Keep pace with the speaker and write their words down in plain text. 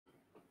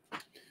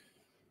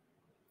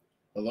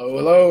Hello,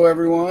 hello,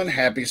 everyone.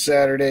 Happy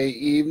Saturday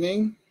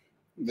evening.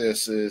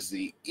 This is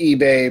the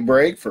eBay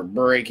break for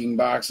Breaking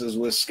Boxes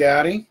with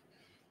Scotty.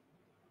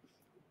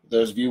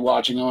 Those of you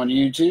watching on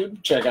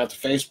YouTube, check out the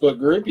Facebook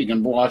group. You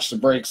can watch the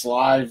breaks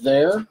live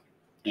there.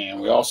 And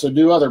we also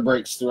do other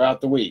breaks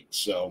throughout the week,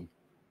 so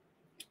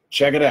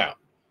check it out.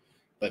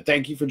 But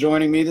thank you for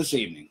joining me this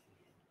evening.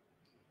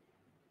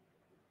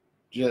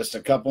 Just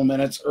a couple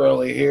minutes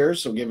early here,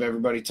 so give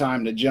everybody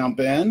time to jump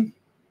in.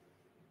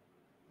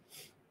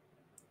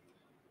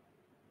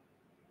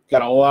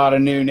 Got a lot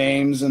of new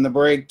names in the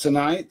break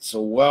tonight, so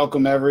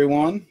welcome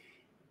everyone.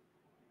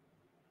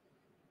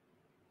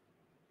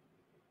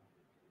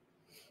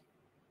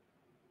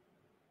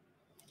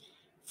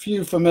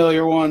 Few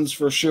familiar ones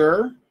for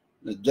sure.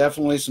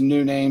 Definitely some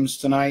new names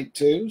tonight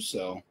too,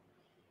 so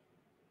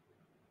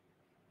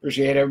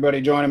appreciate everybody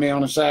joining me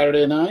on a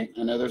Saturday night.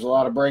 I know there's a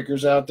lot of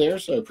breakers out there,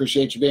 so I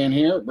appreciate you being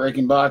here at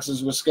Breaking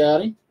Boxes with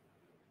Scotty.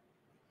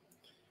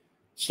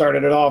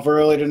 Started it off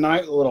early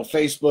tonight, a little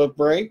Facebook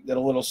break, did a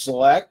little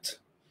select.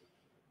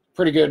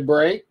 Pretty good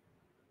break.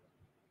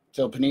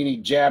 Till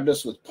Panini jabbed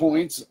us with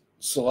points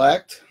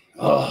select.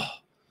 Oh.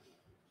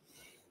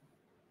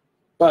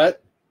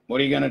 But what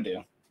are you going to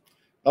do?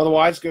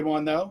 Otherwise, good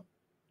one though.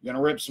 Going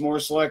to rip some more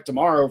select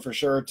tomorrow for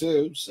sure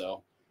too.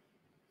 So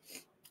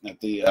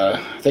at the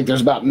I think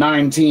there's about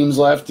 9 teams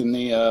left in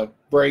the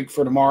break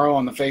for tomorrow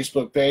on the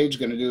Facebook page.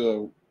 Going to do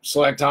a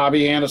select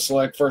hobby and a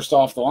select first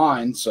off the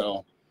line.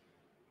 So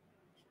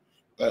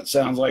that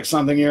sounds like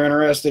something you're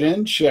interested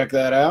in. Check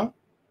that out.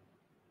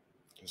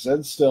 Like I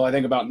said, still I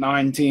think about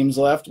 9 teams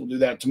left. We'll do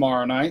that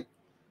tomorrow night.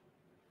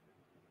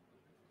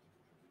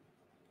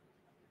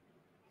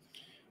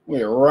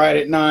 We are right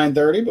at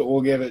 9:30, but we'll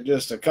give it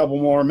just a couple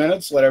more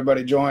minutes. Let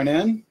everybody join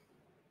in.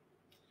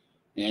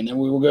 And then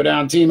we will go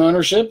down team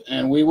ownership,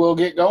 and we will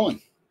get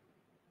going.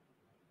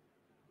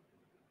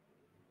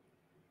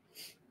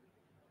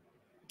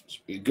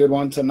 Should be a good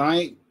one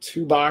tonight.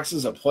 2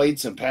 boxes of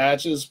plates and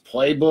patches,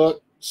 playbook,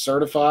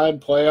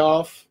 certified,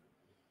 playoff.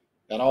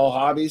 Got all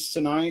hobbies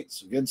tonight.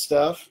 Some good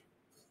stuff.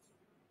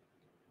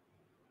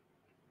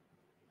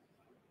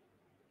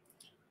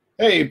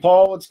 Hey,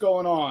 Paul, what's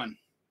going on?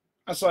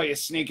 I saw you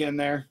sneak in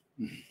there.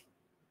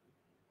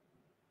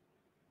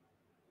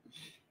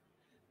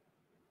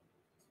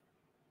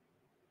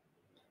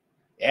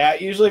 Yeah,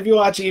 usually if you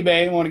watch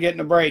eBay and want to get in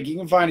a break, you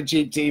can find a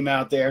cheap team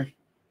out there.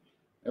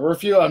 There were a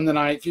few of them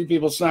tonight. A few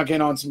people snuck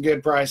in on some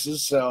good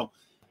prices, so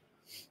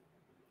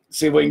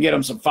see if we can get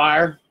them some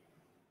fire.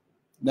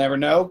 Never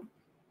know.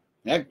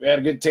 Heck, we had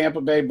a good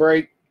Tampa Bay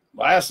break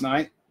last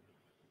night.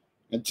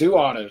 And 2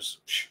 autos.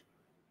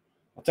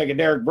 I'll take a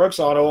Derek Brooks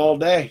auto all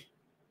day.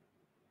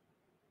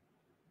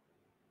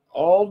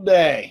 All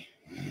day.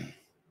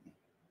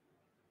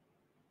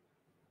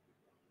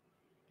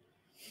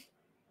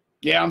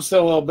 Yeah, I'm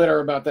still a little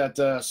bitter about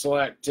that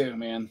select too,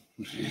 man.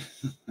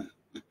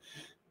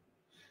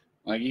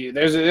 Like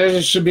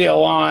there should be a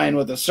line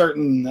with a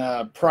certain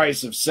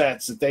price of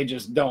sets that they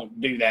just don't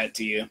do that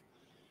to you.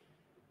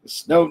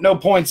 No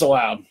points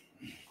allowed.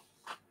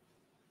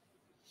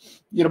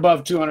 Get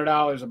above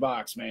 $200 a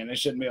box, man. They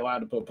shouldn't be allowed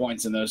to put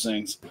points in those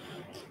things.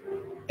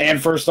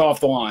 And first off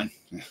the line.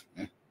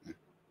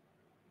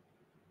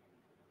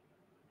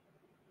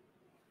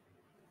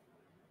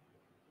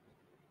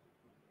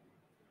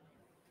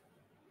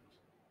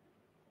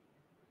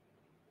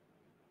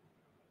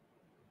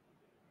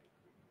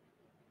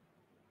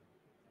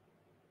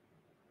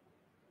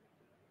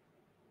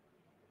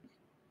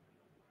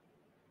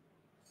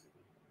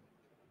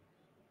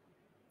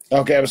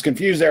 Okay, I was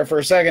confused there for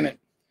a second. It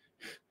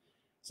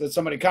said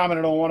somebody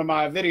commented on one of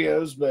my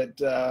videos,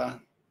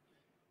 but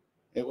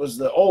it was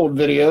the old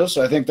video,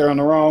 so I think they're on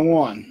the wrong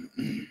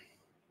one.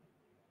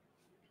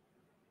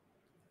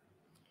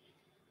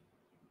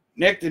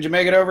 Nick, did you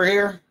make it over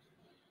here?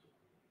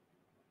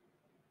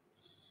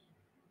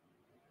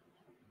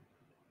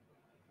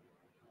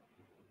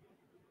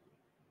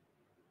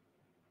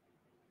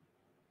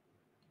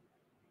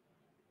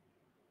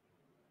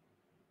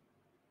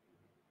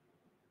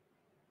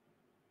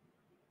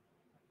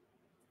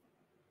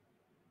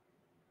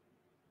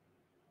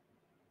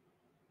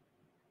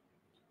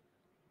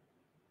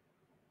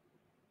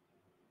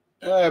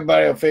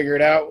 Everybody will figure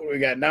it out. We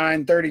got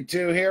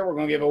 9:32 here. We're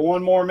going to give it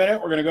 1 more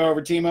minute. We're going to go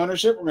over team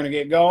ownership. We're going to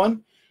get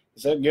going.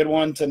 It's a good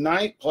one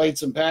tonight.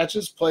 Plates and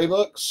patches,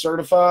 playbook,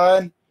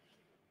 certified,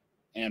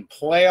 and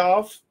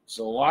playoff.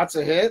 So lots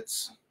of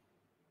hits.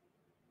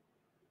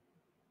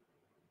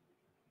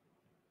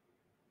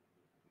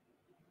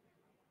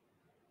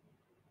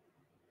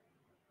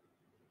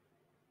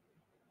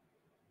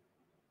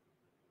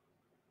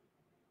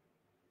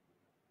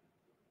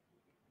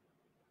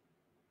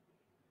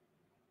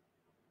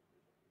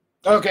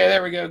 Okay,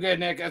 there we go. Good,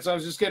 Nick. I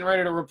was just getting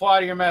ready to reply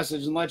to your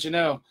message and let you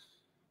know.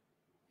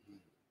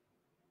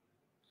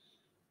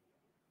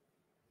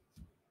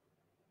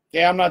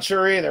 Yeah, I'm not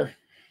sure either.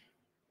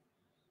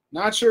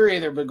 Not sure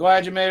either, but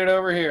glad you made it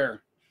over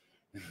here.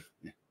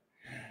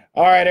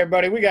 All right,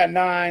 everybody. We got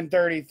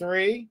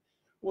 9:33.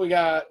 we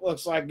got,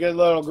 looks like a good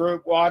little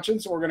group watching,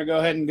 so we're going to go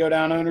ahead and go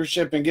down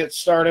ownership and get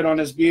started on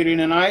this beauty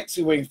tonight.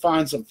 See if we can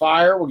find some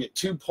fire. We'll get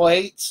 2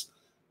 plates.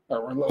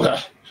 Or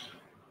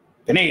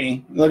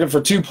Panini, looking for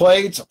 2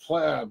 plates,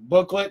 a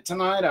booklet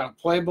tonight out of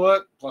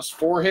Playbook, plus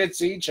 4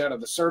 hits each out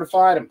of the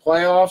certified and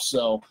playoffs.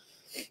 So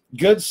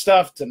good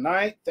stuff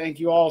tonight. Thank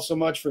you all so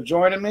much for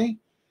joining me.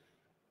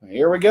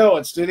 Here we go.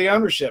 Let's do the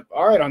ownership.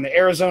 All right, on the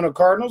Arizona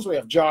Cardinals, we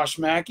have Josh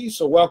Mackey.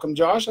 So welcome,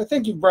 Josh. I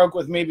think you broke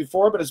with me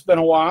before, but it's been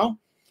a while.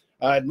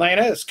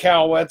 Atlanta is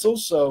Cal Wetzel.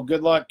 So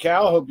good luck,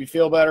 Cal. Hope you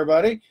feel better,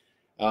 buddy.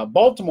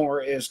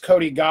 Baltimore is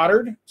Cody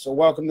Goddard. So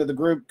welcome to the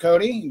group,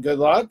 Cody, and good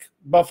luck.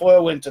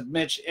 Buffalo went to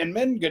Mitch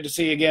Inman. Good to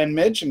see you again,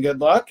 Mitch, and good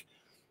luck.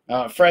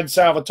 Fred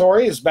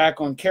Salvatore is back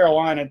on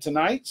Carolina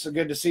tonight. So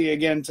good to see you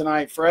again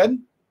tonight, Fred.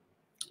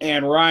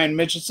 And Ryan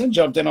Mitchelson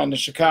jumped in on the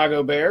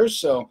Chicago Bears.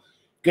 So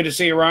good to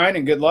see you, Ryan,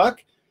 and good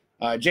luck.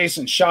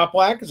 Jason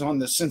Shoplack is on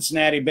the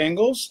Cincinnati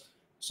Bengals.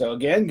 So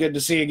again, good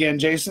to see you again,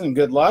 Jason, and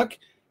good luck.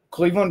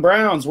 Cleveland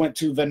Browns went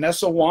to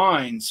Vanessa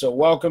Wine. So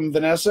welcome,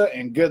 Vanessa,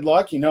 and good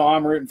luck. You know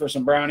I'm rooting for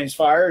some Brownies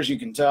fire, as you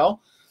can tell.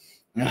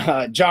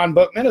 John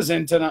Bookman is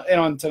in tonight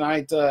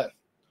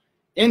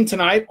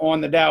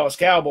on the Dallas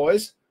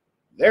Cowboys.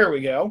 There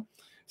we go.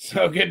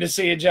 So good to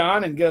see you,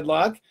 John, and good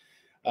luck.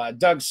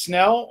 Doug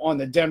Snell on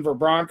the Denver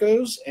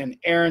Broncos and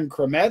Aaron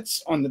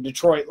Kremetz on the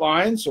Detroit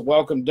Lions. So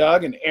welcome,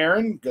 Doug and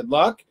Aaron. Good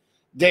luck.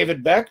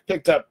 David Beck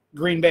picked up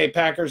Green Bay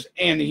Packers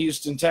and the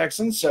Houston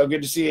Texans. So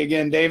good to see you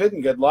again, David,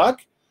 and good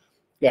luck.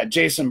 Got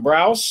Jason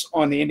Browse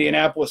on the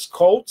Indianapolis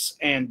Colts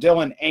and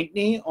Dylan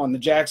Ankney on the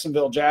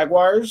Jacksonville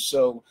Jaguars.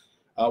 So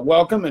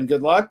welcome and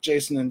good luck,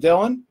 Jason and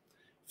Dylan.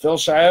 Phil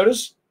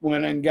Chiotis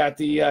went and got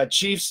the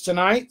Chiefs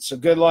tonight. So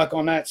good luck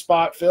on that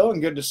spot, Phil, and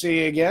good to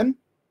see you again.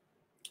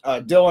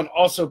 Dylan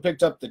also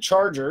picked up the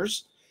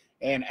Chargers,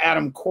 and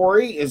Adam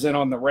Corey is in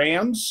on the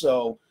Rams.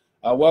 So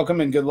welcome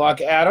and good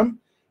luck, Adam.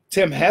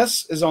 Tim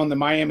Hess is on the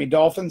Miami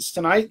Dolphins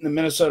tonight, and the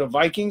Minnesota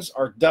Vikings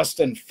are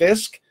Dustin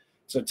Fisk.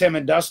 So Tim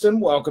and Dustin,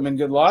 welcome and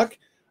good luck.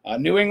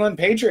 New England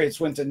Patriots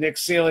went to Nick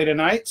Seeley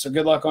tonight, so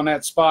good luck on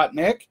that spot,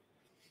 Nick.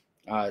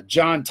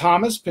 John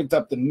Thomas picked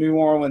up the New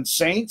Orleans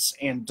Saints,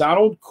 and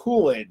Donald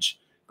Coolidge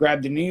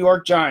grabbed the New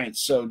York Giants.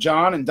 So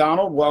John and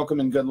Donald, welcome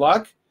and good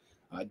luck.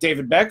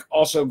 David Beck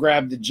also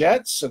grabbed the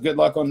Jets, so good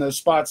luck on those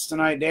spots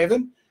tonight,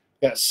 David.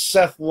 Got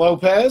Seth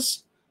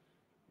Lopez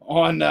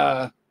on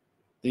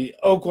the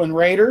Oakland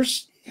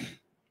Raiders.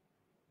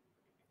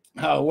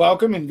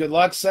 Welcome and good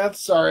luck, Seth.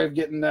 Sorry I'm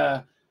getting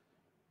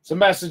some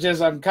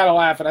messages. I'm kind of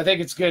laughing. I think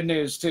it's good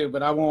news too,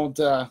 but I won't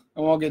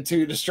get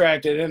too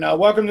distracted. And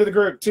welcome to the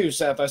group too,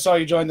 Seth. I saw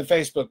you join the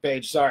Facebook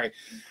page. Sorry.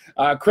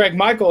 Craig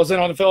Michael is in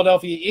on the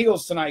Philadelphia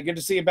Eagles tonight. Good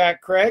to see you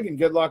back, Craig, and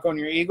good luck on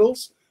your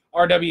Eagles.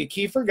 R.W.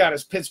 Kiefer got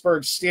his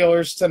Pittsburgh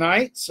Steelers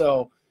tonight,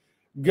 so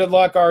good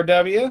luck,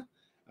 R.W.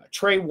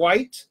 Trey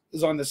White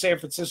is on the San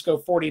Francisco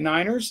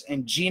 49ers,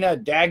 and Gina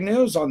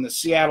Dagnew is on the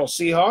Seattle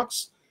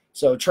Seahawks.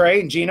 So Trey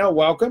and Gina,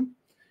 welcome.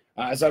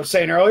 As I was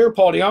saying earlier,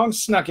 Paul DeYoung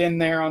snuck in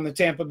there on the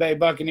Tampa Bay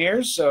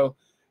Buccaneers. So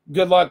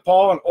good luck,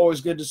 Paul, and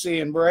always good to see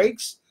you in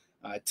breaks.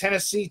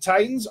 Tennessee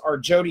Titans are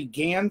Jody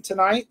Gann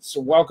tonight.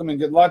 So welcome and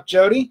good luck,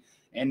 Jody.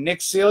 And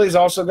Nick Seeley's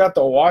also got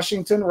the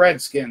Washington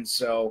Redskins.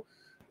 So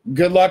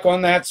good luck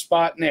on that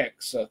spot,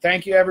 Nick. So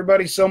thank you,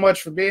 everybody, so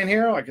much for being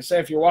here. Like I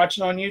said, if you're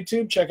watching on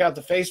YouTube, check out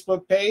the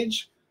Facebook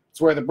page.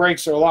 It's where the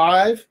breaks are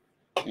live.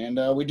 And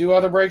we do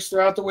other breaks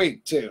throughout the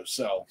week, too.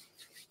 So.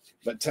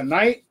 But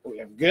tonight, we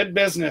have good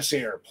business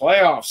here.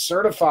 Playoff,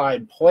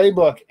 certified,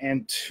 playbook,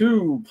 and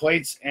 2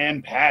 plates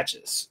and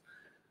patches.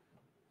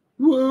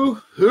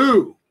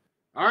 Woo-hoo.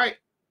 All right.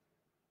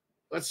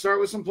 Let's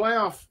start with some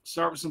playoff.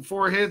 Start with some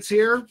 4 hits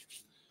here.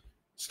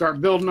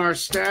 Start building our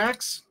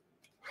stacks.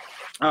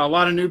 A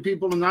lot of new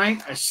people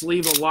tonight. I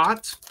sleeve a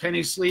lot.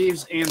 Penny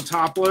sleeves and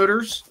top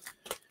loaders.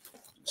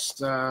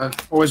 Just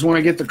always want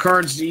to get the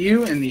cards to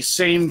you in the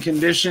same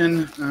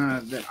condition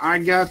that I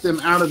got them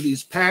out of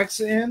these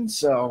packs in.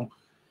 So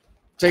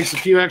it takes a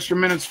few extra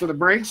minutes for the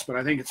breaks, but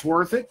I think it's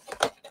worth it.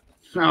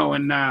 Oh,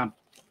 and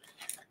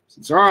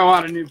since there are a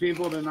lot of new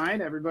people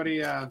tonight,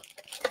 everybody, hope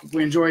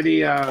we enjoy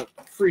the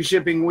free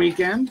shipping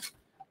weekend,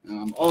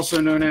 also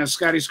known as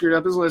Scotty Screwed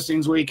Up His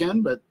Listings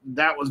weekend, but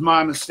that was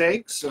my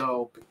mistake.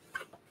 So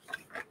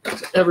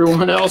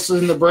everyone else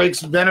in the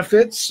breaks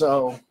benefits.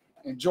 So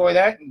enjoy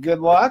that and good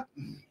luck.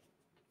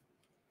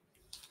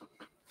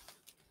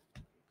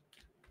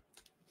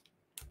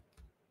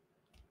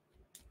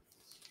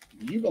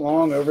 You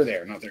belong over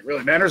there. Not that it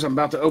really matters. I'm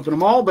about to open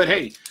them all, but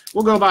hey,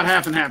 we'll go about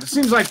half and half. It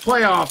seems like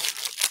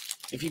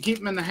playoff, if you keep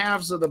them in the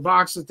halves of the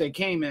box that they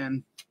came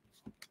in,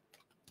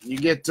 you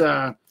get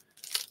 2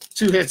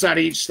 hits out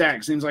of each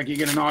stack. Seems like you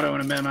get an auto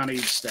and a mem out of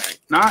each stack.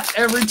 Not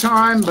every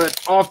time,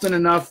 but often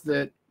enough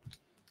that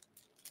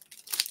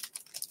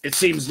it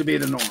seems to be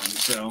the norm.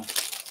 So,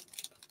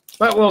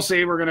 but we'll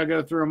see. We're going to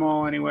go through them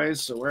all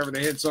anyways. So wherever the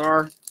hits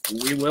are,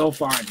 we will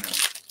find them.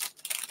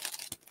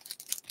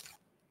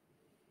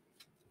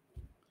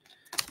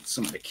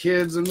 Some of the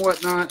kids and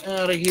whatnot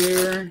out of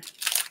here.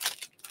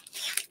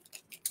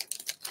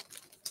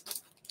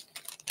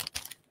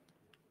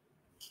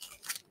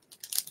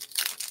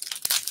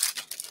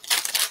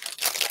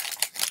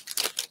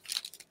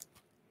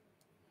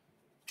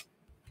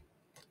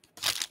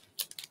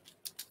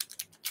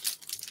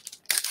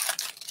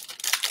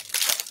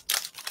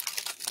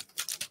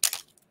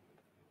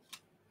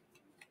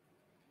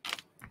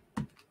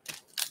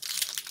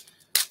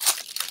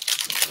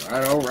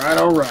 All right,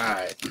 all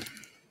right.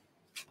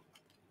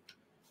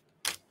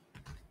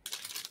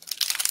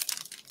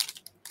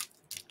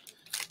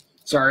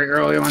 Sorry,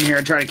 early on here,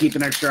 I try to keep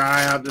an extra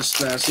eye out, just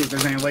see if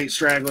there's any late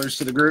stragglers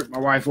to the group. My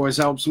wife always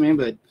helps me,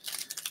 but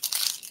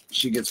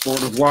she gets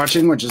bored with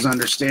watching, which is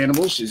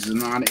understandable. She's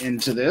not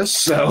into this,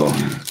 so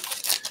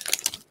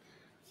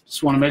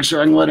just want to make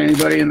sure I can let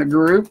anybody in the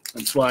group.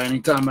 That's why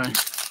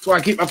that's why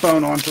I keep my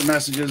phone on for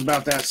messages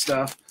about that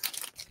stuff.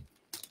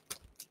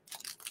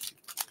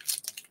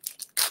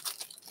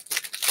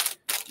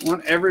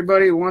 Want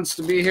everybody who wants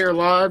to be here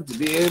live to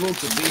be able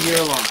to be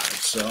here live,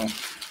 so.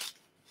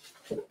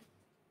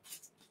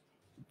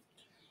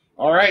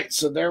 All right,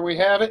 so there we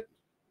have it.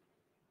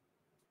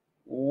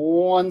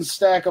 One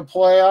stack of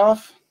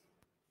playoff.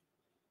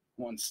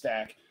 One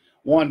stack.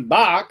 One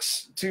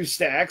box, two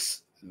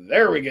stacks.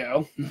 There we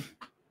go.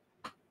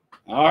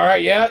 All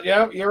right,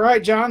 yeah, you're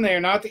right, John. They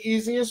are not the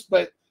easiest,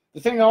 but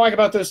the thing I like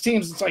about those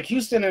teams, it's like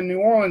Houston and New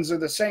Orleans are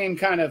the same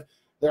kind of,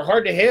 they're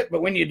hard to hit,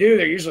 but when you do,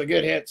 they're usually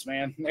good hits,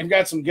 man. They've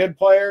got some good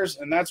players,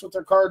 and that's what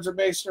their cards are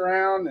based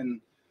around. And,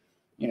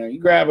 you know, you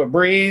grab a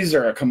Breeze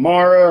or a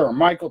Kamara or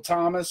Michael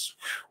Thomas,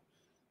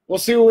 we'll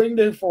see what we can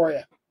do for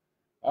you.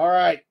 All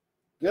right.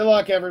 Good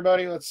luck,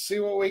 everybody. Let's see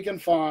what we can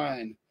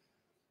find.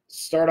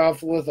 Start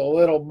off with a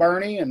little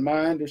Bernie, and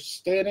my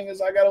understanding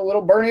is I got a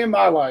little Bernie in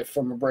my life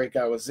from a break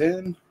I was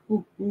in.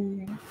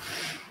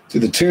 To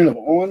the tune of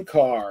On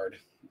Card.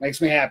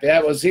 Makes me happy.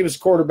 He was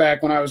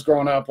quarterback when I was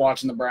growing up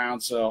watching the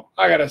Browns, so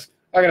I got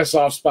a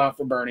soft spot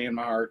for Bernie in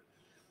my heart.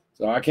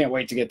 So I can't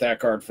wait to get that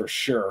card for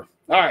sure.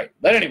 All right.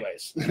 But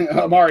anyways,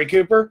 Amari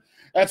Cooper.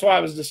 That's why I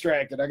was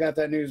distracted. I got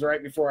that news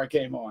right before I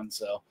came on.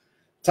 So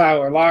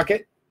Tyler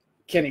Lockett,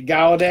 Kenny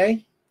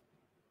Galladay,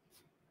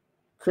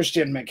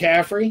 Christian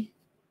McCaffrey.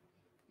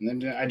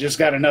 And then I just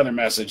got another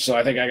message, so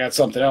I think I got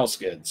something else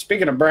good.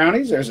 Speaking of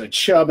brownies, there's a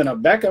Chubb and a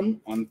Beckham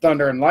on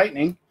Thunder and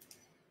Lightning.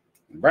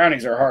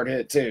 Brownies are hard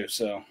hit too,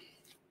 so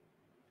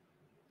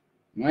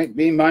might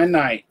be my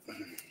night.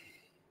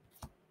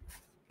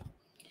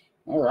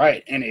 All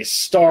right, and a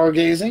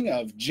stargazing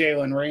of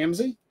Jalen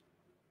Ramsey.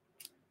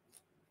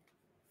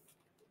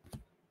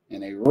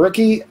 And a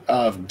rookie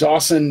of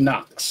Dawson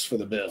Knox for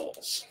the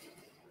Bills.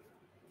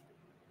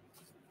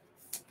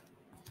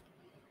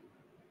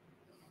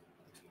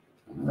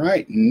 All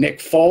right, Nick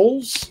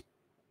Foles,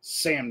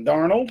 Sam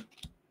Darnold,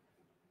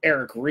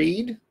 Eric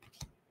Reed,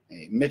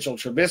 a Mitchell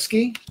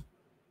Trubisky.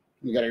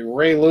 We got a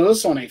Ray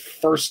Lewis on a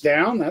first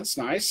down. That's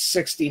nice.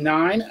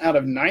 69 out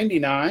of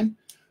 99.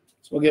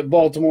 So we'll get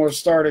Baltimore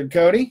started,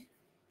 Cody.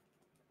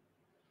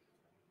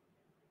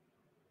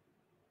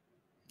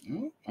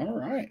 Oh, all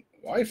right.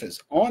 Wife is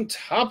on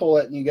top of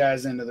letting you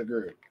guys into the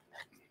group.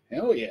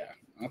 Hell yeah.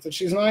 Not that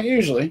she's not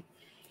usually.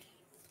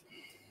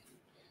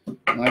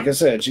 Like I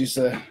said, she's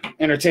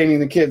entertaining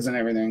the kids and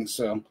everything.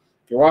 So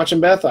if you're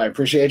watching, Beth, I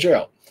appreciate your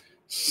help.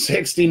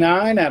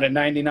 69 out of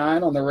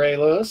 99 on the Ray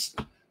Lewis.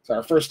 So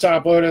our first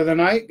top loader of the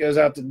night goes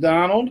out to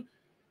Donald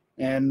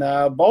and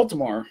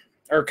Baltimore.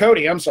 Or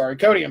Cody, I'm sorry.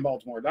 Cody in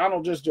Baltimore.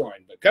 Donald just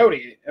joined, but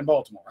Cody in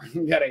Baltimore.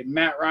 We got a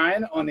Matt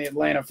Ryan on the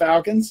Atlanta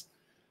Falcons.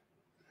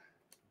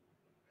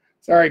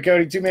 Sorry,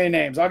 Cody, too many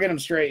names. I'll get them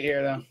straight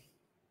here, though.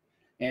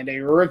 And a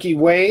rookie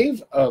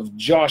wave of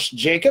Josh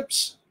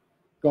Jacobs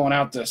going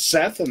out to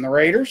Seth and the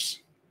Raiders.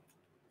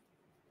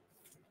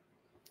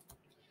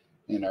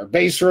 And our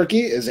base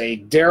rookie is a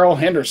Darrell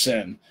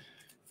Henderson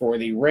for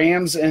the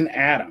Rams and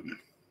Adam.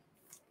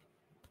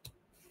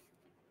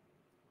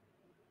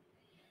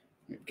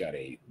 We've got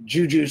a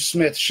Juju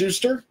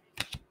Smith-Schuster,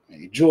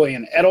 a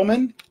Julian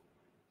Edelman,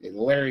 a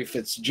Larry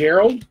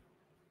Fitzgerald,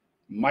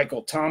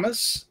 Michael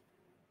Thomas,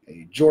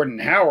 a Jordan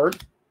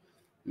Howard.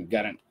 We've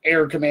got an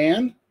Air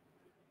Command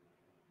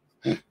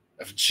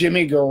of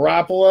Jimmy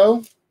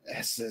Garoppolo.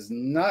 This is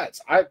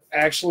nuts. I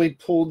actually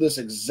pulled this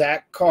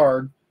exact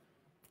card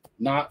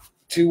not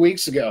 2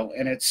 weeks ago,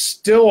 and it's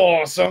still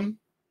awesome.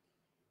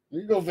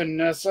 Here you go,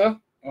 Vanessa.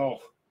 Oh,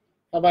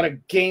 how about a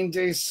Game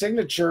Day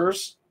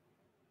Signatures?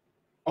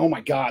 Oh,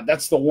 my God,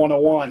 that's the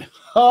 101.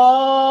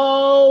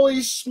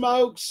 Holy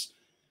smokes.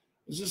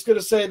 I was just going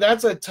to say,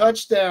 that's a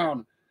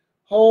touchdown.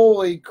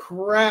 Holy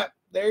crap.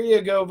 There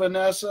you go,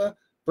 Vanessa.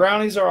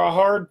 Brownies are a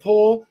hard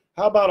pull.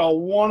 How about a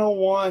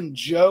 101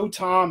 Joe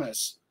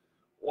Thomas?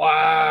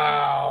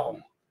 Wow.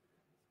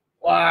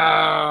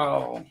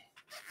 Wow.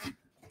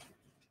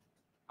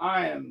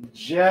 I am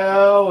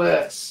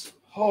jealous.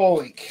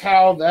 Holy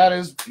cow, that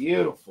is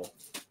beautiful.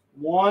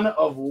 1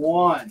 of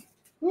 1.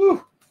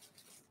 Whew.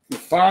 You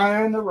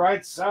find the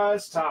right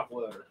size top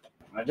loader.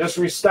 I just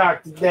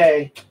restocked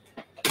today.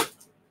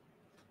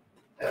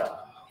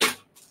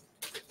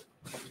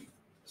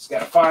 Just got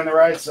to find the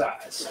right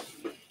size.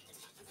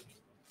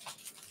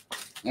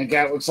 That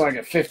guy looks like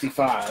a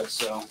 55,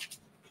 so.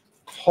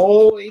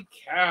 Holy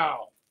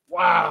cow.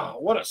 Wow,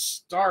 what a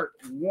start.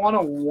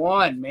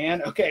 101,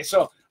 man. Okay,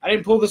 so I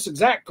didn't pull this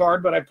exact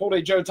card, but I pulled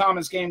a Joe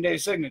Thomas Game Day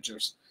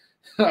Signatures.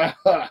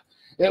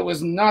 It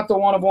was not the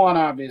 1 of 1,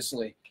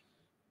 obviously.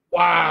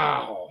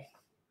 Wow.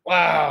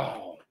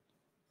 Wow.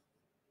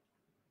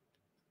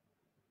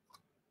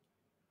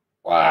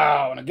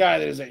 Wow, and a guy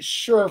that is a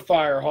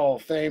surefire Hall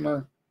of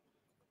Famer.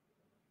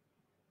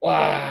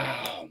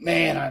 Wow,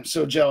 man, I'm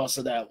so jealous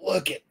of that.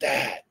 Look at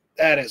that.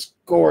 That is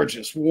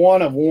gorgeous.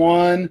 1 of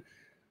 1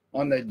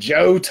 on the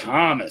Joe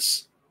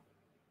Thomas.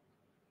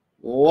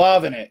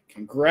 Loving it.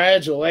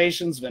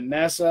 Congratulations,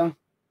 Vanessa.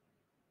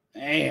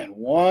 Man,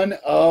 1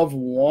 of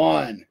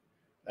 1.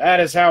 That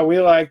is how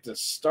we like to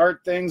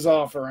start things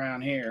off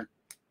around here.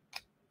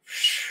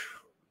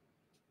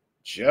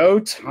 Joe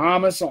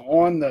Thomas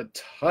on the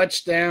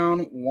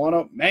touchdown.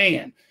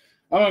 Man,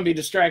 I'm going to be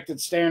distracted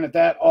staring at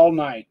that all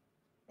night.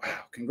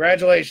 Wow,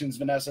 congratulations,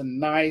 Vanessa.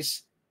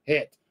 Nice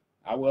hit.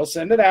 I will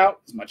send it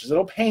out as much as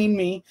it'll pain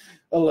me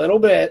a little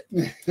bit.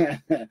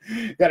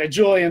 Got a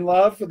Julian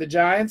love for the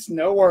Giants?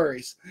 No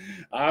worries.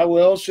 I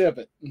will ship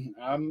it.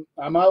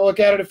 I might look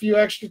at it a few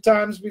extra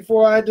times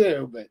before I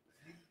do, but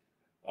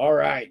all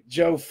right.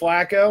 Joe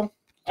Flacco.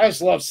 I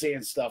just love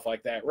seeing stuff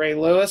like that. Ray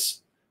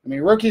Lewis. I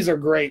mean, rookies are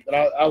great, but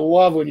I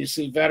love when you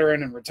see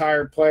veteran and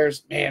retired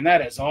players. Man,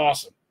 that is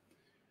awesome.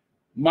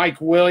 Mike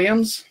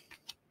Williams,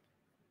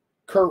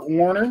 Kurt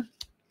Warner,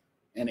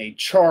 and a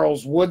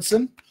Charles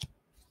Woodson.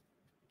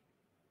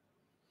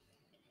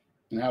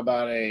 And how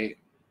about a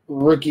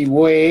rookie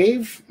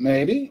wave,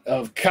 maybe,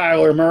 of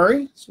Kyler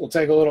Murray? So we'll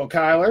take a little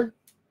Kyler.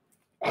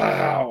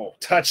 Wow,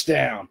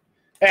 touchdown.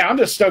 Hey, I'm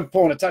just stoked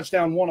pulling a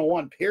touchdown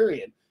 101,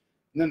 period.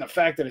 And then the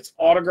fact that it's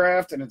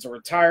autographed and it's a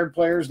retired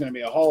player is going to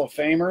be a Hall of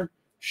Famer.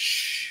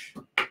 Shh.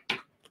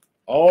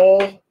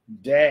 All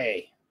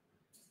day.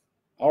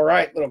 All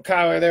right, little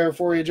Kyler there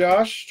for you,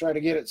 Josh. Try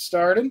to get it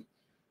started.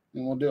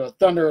 And we'll do a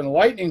Thunder and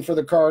Lightning for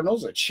the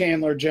Cardinals, a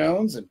Chandler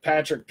Jones and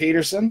Patrick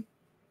Peterson.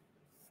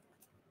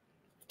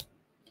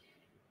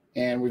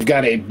 And we've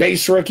got a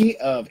base rookie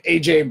of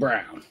A.J.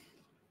 Brown.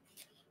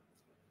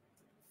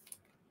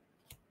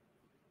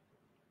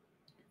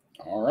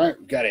 All right,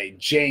 we've got a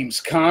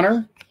James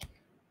Conner,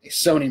 a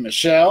Sony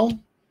Michel,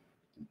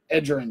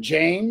 Edgerrin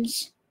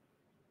James,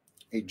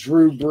 a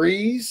Drew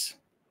Brees,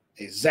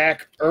 a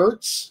Zach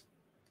Ertz,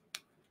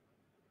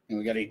 and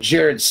we got a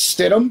Jared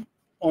Stidham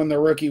on the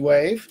rookie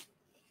wave,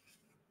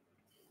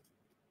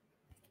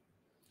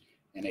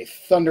 and a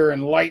Thunder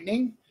and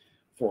Lightning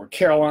for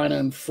Carolina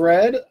and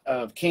Fred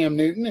of Cam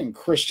Newton and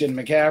Christian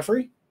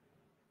McCaffrey.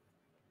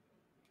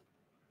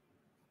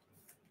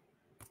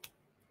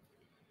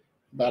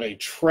 About a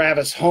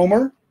Travis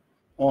Homer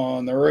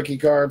on the rookie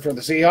card for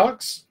the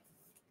Seahawks.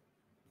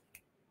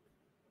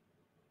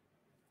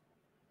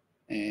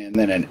 And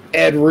then an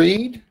Ed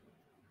Reed,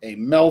 a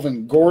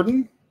Melvin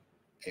Gordon,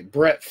 a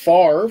Brett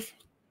Favre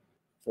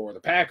for the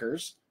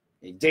Packers,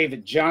 a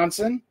David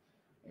Johnson.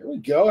 There we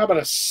go. How about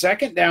a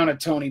second down at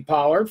Tony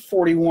Pollard,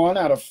 41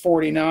 out of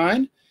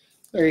 49.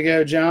 There you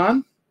go,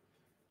 John.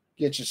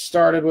 Get you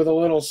started with a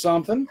little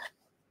something.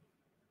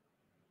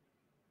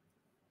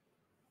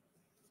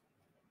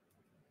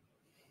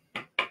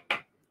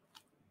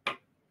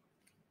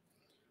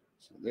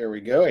 So there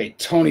we go. A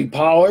Tony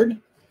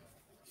Pollard,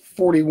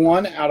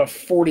 41 out of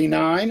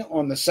 49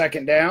 on the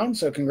second down.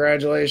 So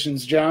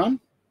congratulations, John.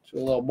 To a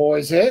little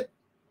boys hit.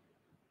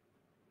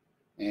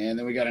 And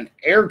then we got an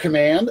Air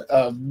Command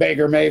of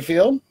Baker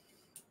Mayfield.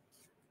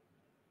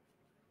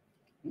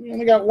 We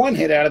only got 1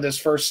 hit out of this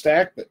first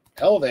stack, but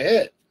hell of a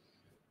hit.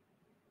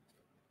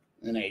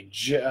 And a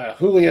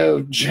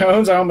Julio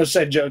Jones. I almost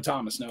said Joe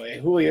Thomas. No, a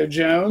Julio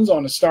Jones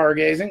on a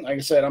Stargazing. Like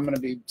I said, I'm going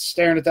to be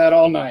staring at that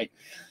all night.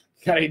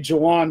 Got a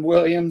Jawan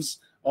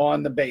Williams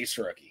on the base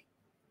rookie.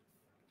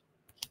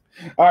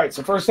 All right,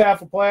 so first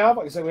half of playoff.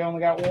 Like I said, we only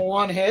got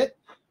 1 hit,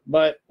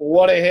 but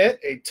what a hit.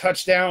 A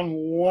touchdown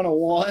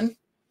 101.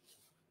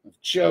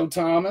 Joe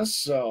Thomas.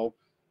 So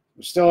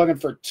we're still looking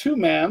for 2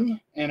 mem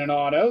and an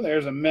auto.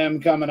 There's a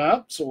mem coming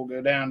up, so we'll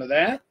go down to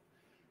that.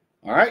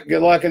 All right,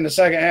 good luck in the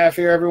second half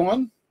here,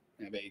 everyone.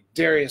 We have a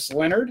Darius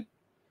Leonard,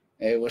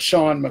 a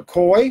LaShawn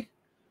McCoy,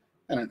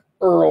 and an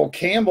Earl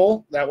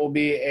Campbell. That will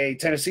be a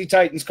Tennessee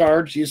Titans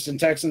card. Houston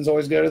Texans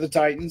always go to the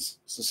Titans.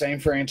 It's the same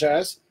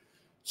franchise.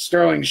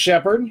 Sterling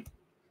Shepard.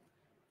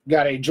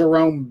 Got a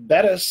Jerome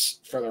Bettis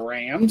for the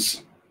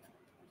Rams.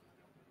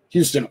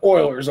 Houston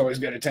Oilers always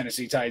go to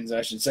Tennessee Titans,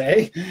 I should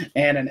say.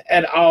 And an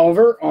Ed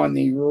Oliver on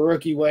the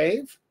rookie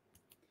wave.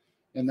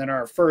 And then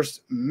our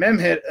first mem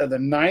hit of the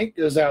night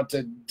goes out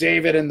to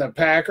David and the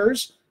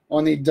Packers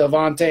on the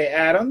Davante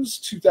Adams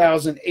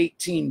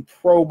 2018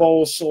 Pro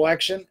Bowl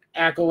selection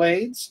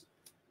accolades.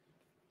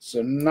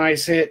 So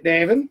nice hit,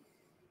 David.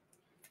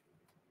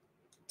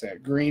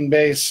 That Green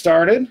Bay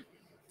started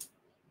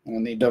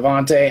on the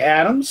Davante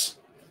Adams.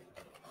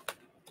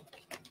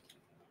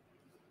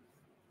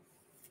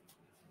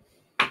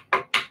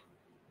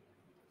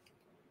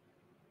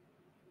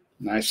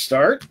 Nice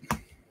start.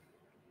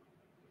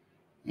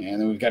 And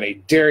then we've got a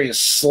Darius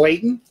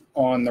Slayton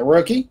on the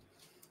rookie.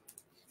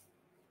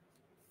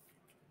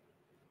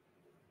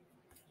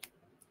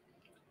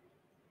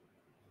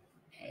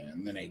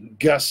 And then a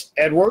Gus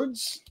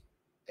Edwards,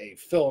 a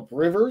Phillip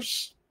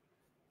Rivers,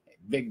 a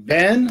Big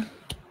Ben,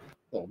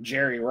 little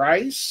Jerry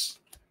Rice,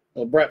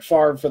 little Brett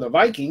Favre for the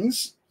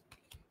Vikings,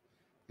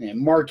 And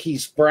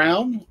Marquise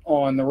Brown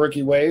on the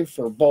rookie wave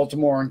for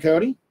Baltimore and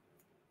Cody.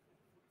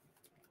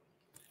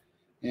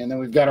 And then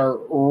we've got our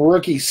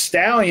rookie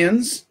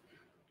Stallions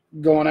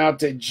going out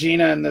to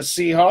Gina and the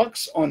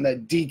Seahawks on the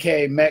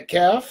DK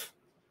Metcalf.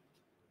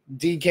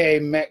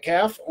 DK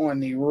Metcalf on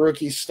the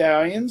rookie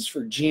Stallions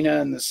for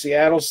Gina and the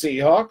Seattle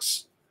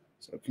Seahawks.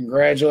 So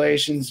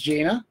congratulations,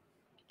 Gina.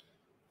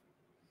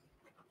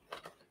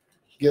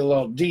 Get a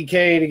little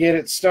DK to get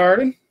it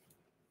started.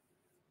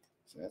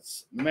 So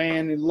that's the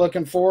man you're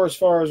looking for as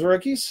far as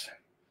rookies.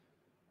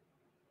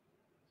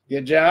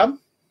 Good job.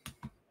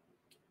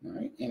 All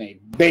right, and a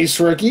base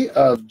rookie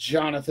of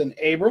Jonathan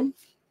Abram.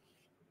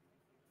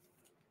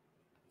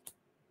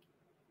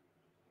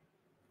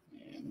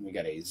 And we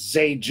got a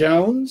Zay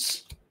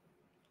Jones,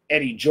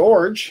 Eddie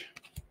George,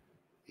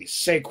 a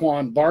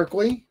Saquon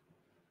Barkley,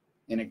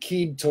 an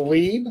Aqib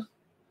Talib,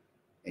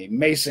 a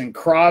Mason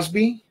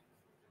Crosby,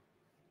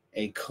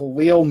 a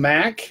Khalil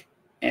Mack,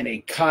 and a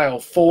Kyle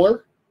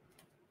Fuller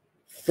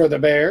for the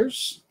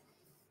Bears.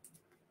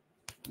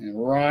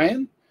 And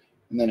Ryan.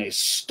 And then a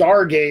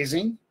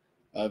stargazing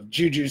of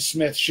Juju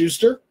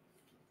Smith-Schuster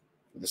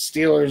for the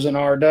Steelers and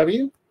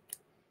RW.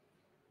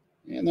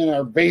 And then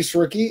our base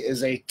rookie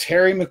is a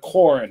Terry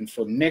McLaurin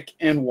for Nick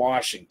and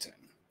Washington.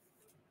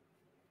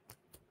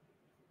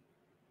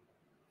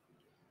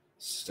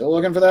 Still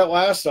looking for that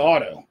last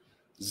auto.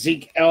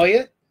 Zeke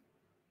Elliott,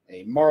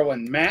 a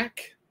Marlon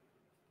Mack,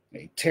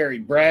 a Terry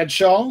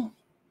Bradshaw,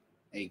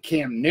 a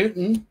Cam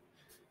Newton.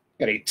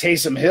 Got a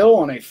Taysom Hill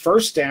on a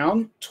first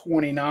down,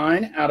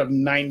 29 out of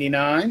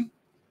 99.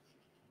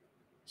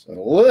 So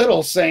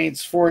little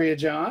Saints for you,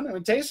 John. I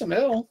mean, Taysom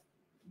Hill,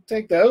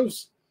 take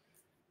those.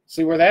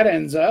 See where that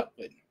ends up.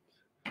 But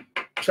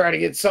try to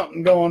get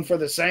something going for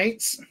the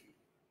Saints.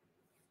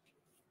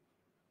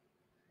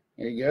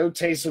 There you go,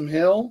 Taysom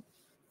Hill,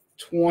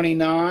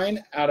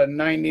 29 out of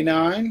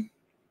 99.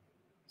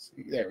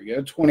 See, there we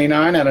go,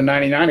 29 out of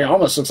 99. It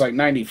almost looks like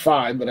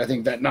 95, but I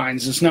think that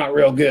 9's just not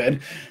real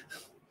good.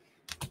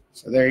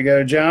 So there you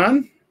go,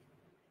 John.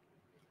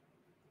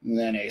 And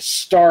then a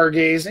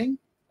stargazing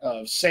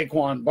of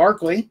Saquon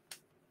Barkley.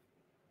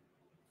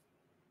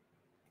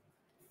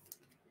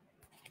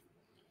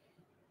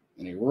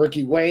 And a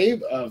rookie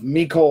wave of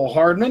Mecole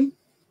Hardman.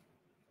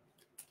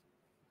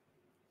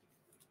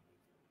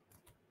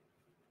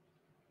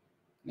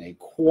 And a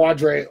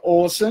Quadre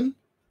Olson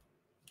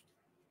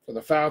for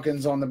the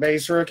Falcons on the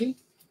base rookie.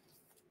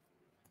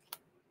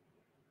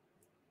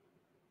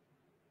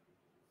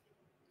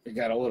 We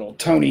got a little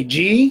Tony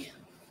G.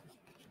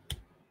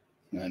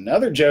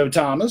 Another Joe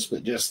Thomas,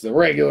 but just the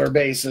regular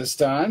base this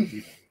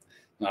time.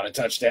 Not a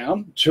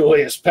touchdown.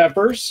 Julius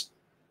Peppers,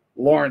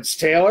 Lawrence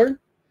Taylor,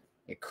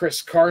 a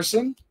Chris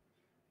Carson.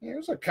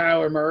 Here's a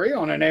Kyler Murray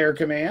on an air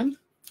command.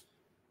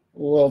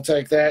 We'll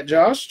take that,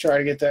 Josh. Try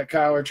to get that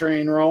Kyler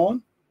train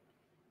rolling.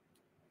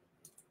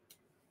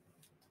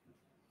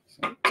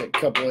 So take a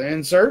couple of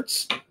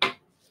inserts.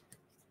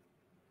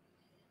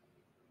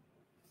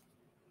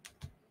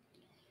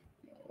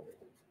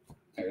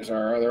 There's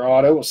our other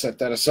auto. We'll set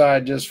that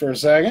aside just for a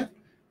second.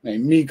 A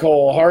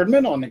Mecole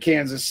Hardman on the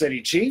Kansas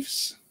City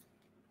Chiefs.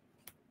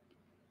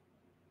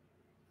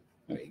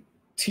 A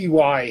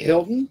T.Y.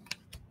 Hilton.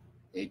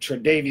 A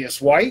Tre'Davious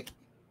White.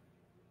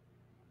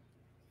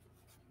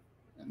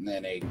 And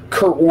then a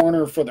Kurt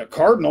Warner for the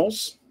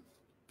Cardinals.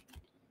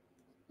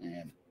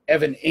 And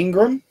Evan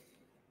Ingram.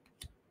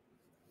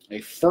 A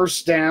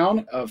first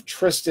down of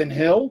Tristan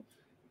Hill.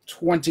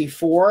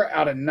 24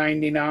 out of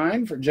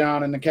 99 for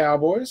John and the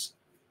Cowboys.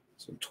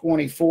 So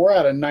 24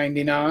 out of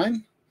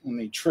 99 on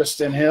the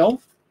Tristan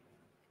Hill.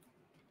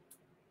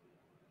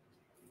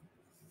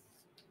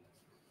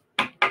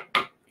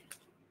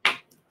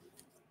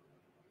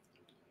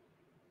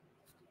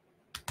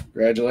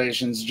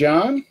 Congratulations,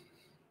 John.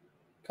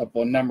 A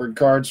couple of numbered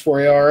cards for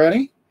you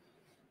already.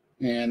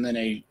 And then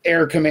a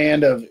air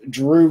command of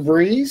Drew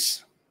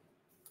Brees.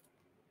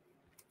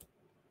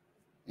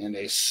 And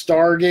a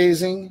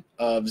stargazing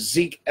of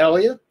Zeke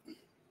Elliott.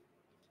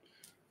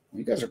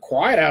 You guys are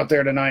quiet out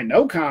there tonight.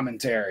 No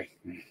commentary.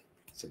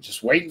 So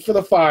just waiting for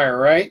the fire,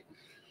 right?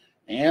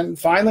 And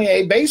finally,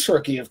 a base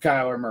rookie of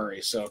Kyler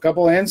Murray. So a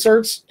couple of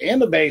inserts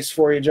and a base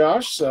for you,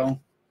 Josh. So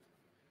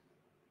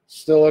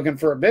still looking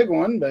for a big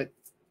one, but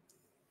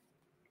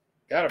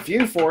got a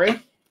few for you.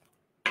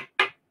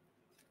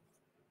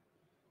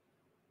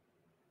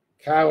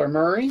 Kyler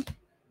Murray.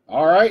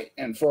 All right,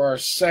 and for our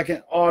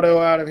second auto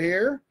out of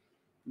here,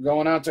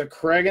 going out to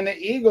Craig and the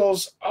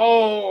Eagles.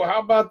 Oh, how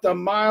about the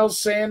Miles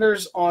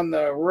Sanders on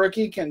the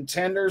Rookie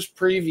Contenders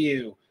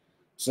preview?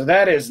 So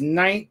that is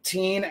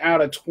 19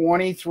 out of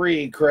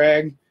 23,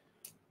 Craig.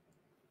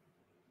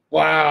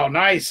 Wow,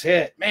 nice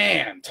hit.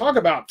 Man, talk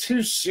about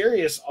two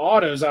serious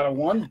autos out of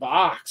one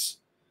box.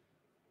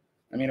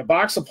 I mean, a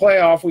box of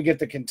playoff, we get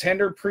the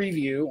Contender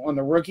preview on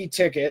the rookie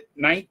ticket,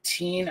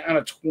 19 out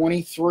of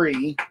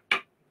 23,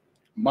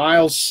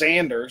 Miles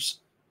Sanders.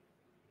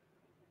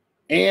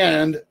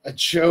 And a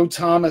Joe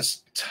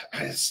Thomas,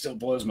 it still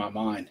blows my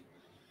mind.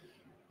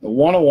 The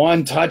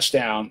 101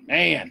 touchdown,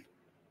 man.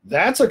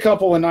 That's a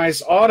couple of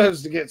nice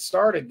autos to get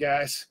started,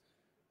 guys.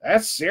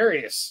 That's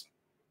serious.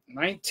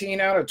 19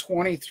 out of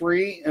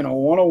 23 and a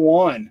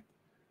 101.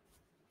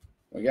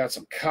 We got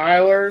some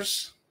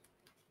Kylers.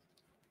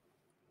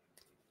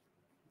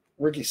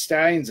 Ricky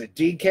Stallions at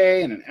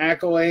DK and an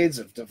accolades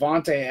of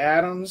Devontae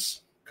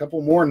Adams. A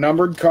couple more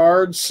numbered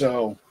cards,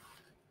 so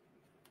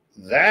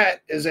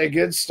that is a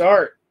good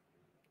start.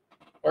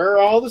 Where are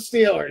all the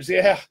Steelers?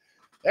 Yeah,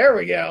 there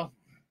we go.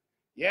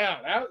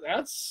 Yeah,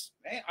 that's,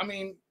 I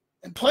mean,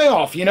 in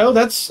playoff, you know,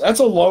 that's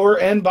a lower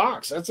end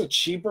box. That's a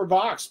cheaper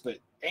box, but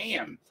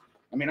damn.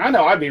 I mean, I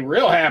know I'd be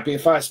real happy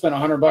if I spent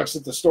 $100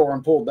 at the store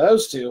and pulled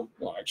those two.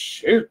 Like,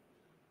 shoot.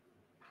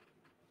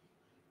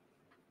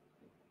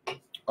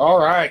 All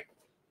right.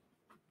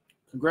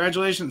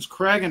 Congratulations,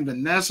 Craig and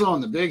Vanessa,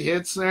 on the big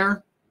hits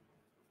there.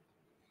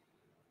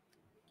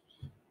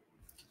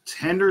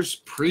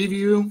 Tenders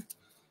preview.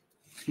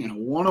 You know,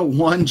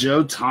 101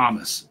 Joe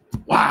Thomas.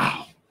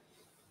 Wow.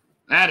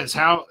 That is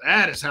how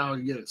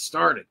you get it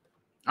started.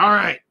 All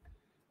right.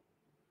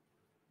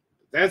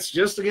 That's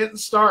just a getting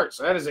start.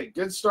 So that is a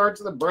good start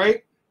to the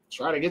break.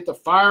 Try to get the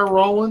fire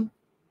rolling.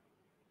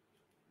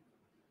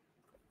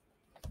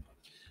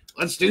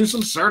 Let's do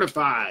some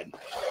certified.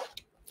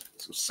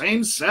 So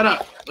same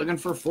setup. Looking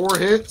for 4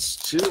 hits,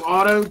 2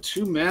 auto,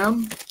 2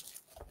 mem.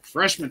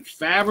 Freshman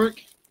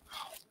fabric.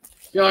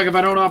 I feel like if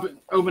I don't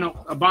open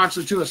a box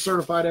or 2 of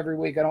certified every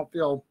week, I don't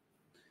feel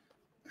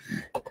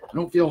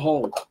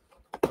whole.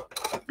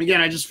 Again,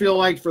 I just feel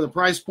like for the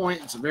price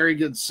point, it's a very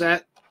good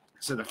set.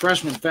 So the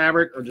freshman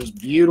fabric are just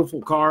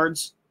beautiful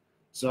cards.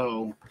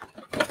 So,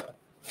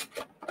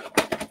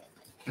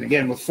 and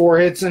again, with 4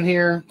 hits in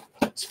here,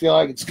 I just feel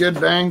like it's good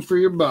bang for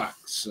your buck.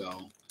 So,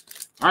 all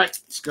right,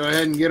 let's go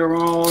ahead and get them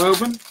all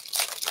open.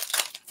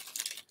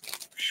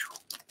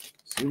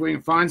 See if we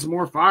can find some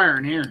more fire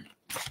in here.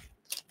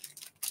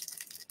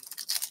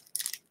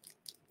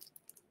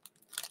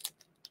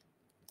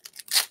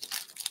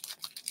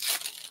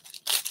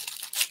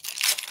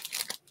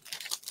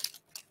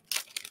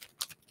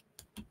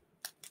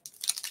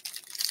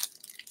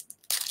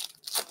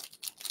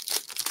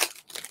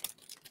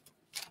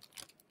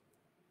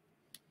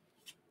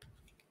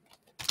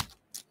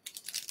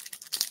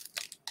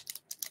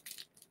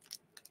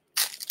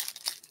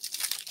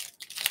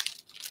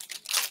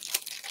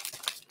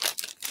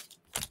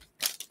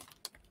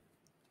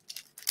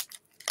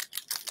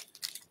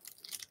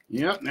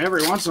 Yep, and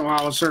every once in a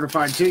while with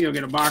certified too, you'll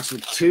get a box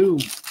with 2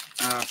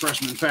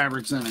 freshman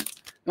fabrics in it.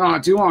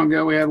 Not too long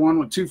ago, we had one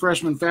with 2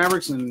 freshman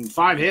fabrics and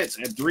 5 hits.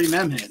 Had 3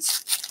 mem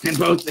hits, and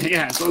both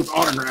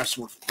autographs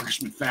were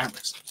freshman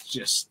fabrics.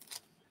 It's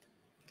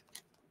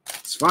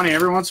funny.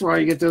 Every once in a while,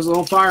 you get those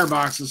little fire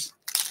boxes.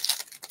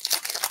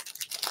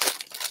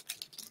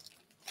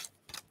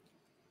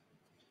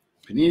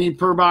 Panini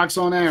per box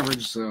on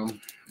average, so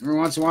every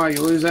once in a while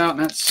you lose out,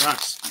 and that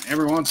sucks.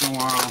 Every once in a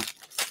while,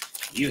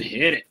 you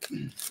hit it.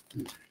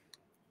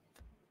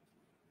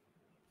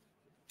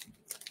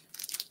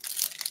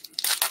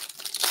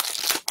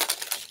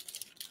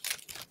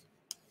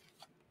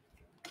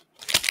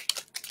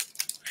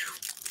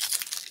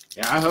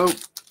 Yeah, I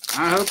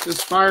hope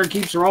this fire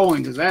keeps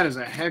rolling, because that is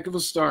a heck of a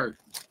start.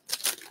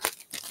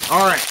 All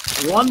right,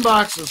 1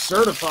 box of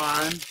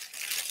certified.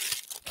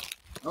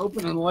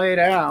 Open and laid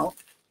out.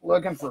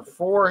 Looking for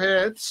 4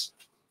 hits.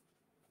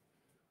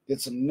 Get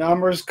some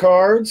numbers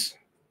cards.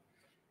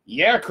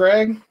 Yeah,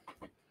 Craig.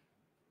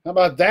 How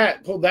about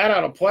that? Pulled that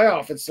out of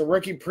playoff. It's the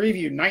rookie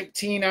preview.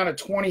 19 out of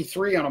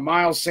 23 on a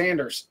Miles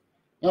Sanders.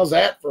 How's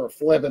that for a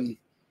flipping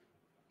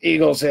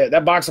Eagles hit?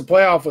 That box of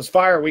playoff was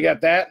fire. We got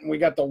that, and we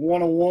got the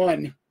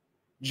 101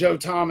 Joe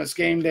Thomas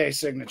game day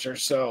signature.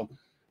 So,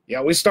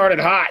 yeah, we started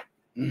hot.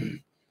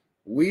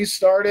 We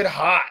started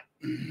hot.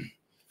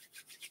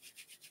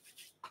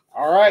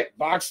 All right,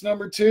 box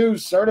number 2,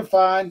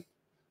 certified. Let's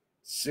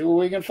see what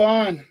we can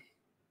find.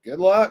 Good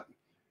luck.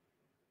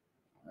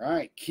 All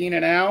right,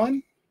 Keenan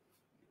Allen,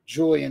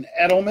 Julian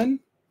Edelman,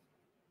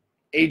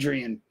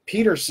 Adrian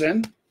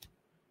Peterson.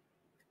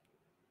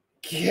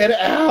 Get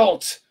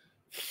out.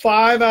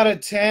 5 out of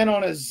 10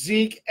 on a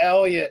Zeke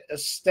Elliott,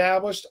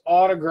 established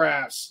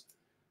autographs.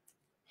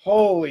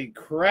 Holy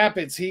crap,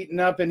 it's heating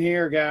up in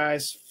here,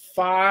 guys.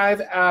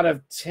 5 out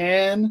of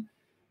 10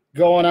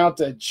 going out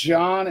to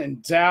John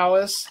in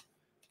Dallas.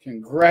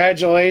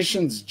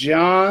 Congratulations,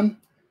 John.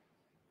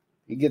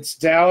 He gets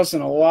Dallas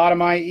in a lot of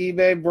my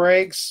eBay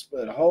breaks,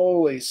 but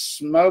holy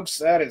smokes,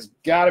 that has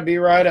got to be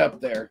right up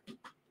there.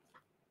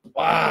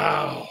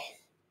 Wow.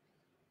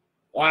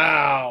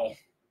 Wow.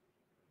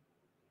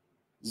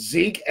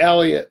 Zeke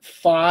Elliott,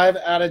 5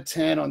 out of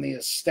 10 on the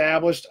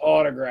established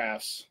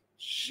autographs.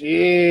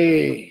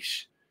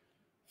 Sheesh.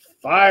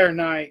 Fire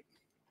night.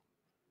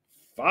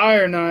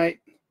 Fire night.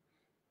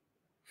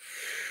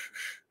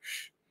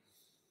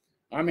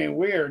 I mean,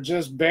 we are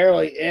just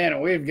barely in,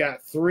 and we've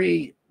got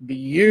 3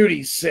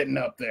 beauties sitting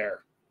up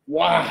there.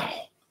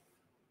 Wow.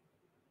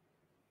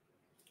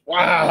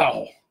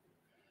 Wow.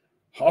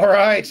 All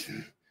right.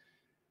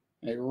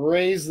 They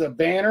raise the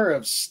banner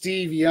of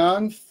Steve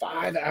Young,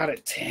 5 out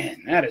of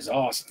 10. That is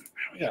awesome.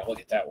 We got to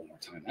look at that one more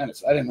time. I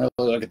didn't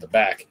really look at the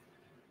back.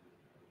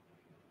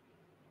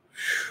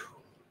 Whew.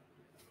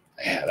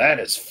 Yeah, that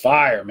is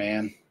fire,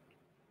 man.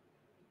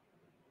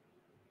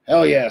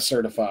 Hell yeah,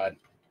 certified.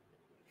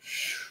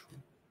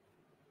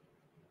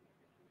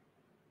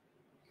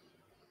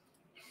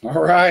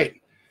 All right.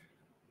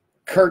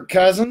 Kirk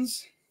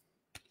Cousins,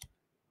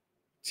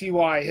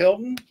 T.Y.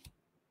 Hilton,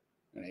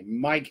 and a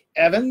Mike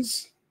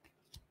Evans,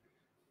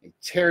 a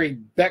Terry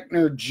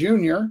Beckner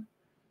Jr.,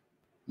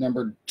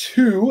 number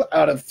 2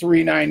 out of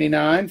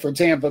 399 for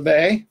Tampa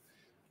Bay.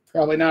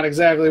 Probably not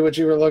exactly what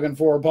you were looking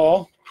for,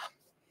 Paul.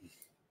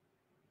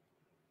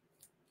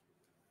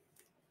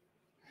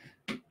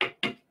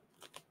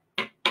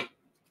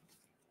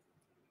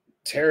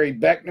 Terry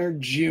Beckner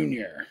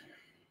Jr.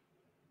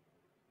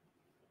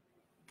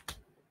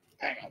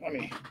 Hang on, let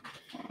me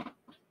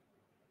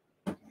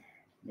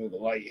move the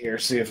light here,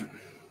 see if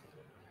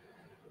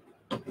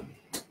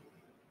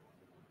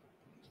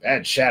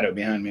bad shadow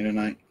behind me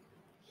tonight.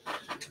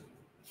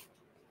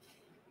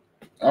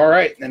 All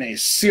right, then a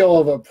seal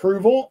of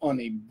approval on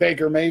the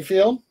Baker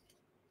Mayfield.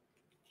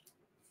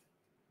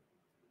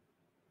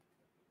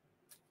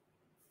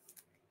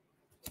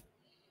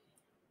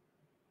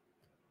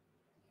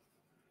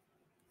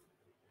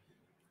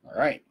 All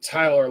right,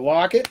 Tyler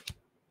Lockett,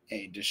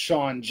 a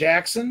Deshaun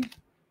Jackson,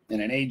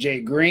 and an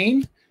A.J.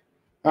 Green.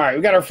 All right,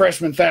 we got our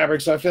freshman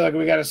fabric, so I feel like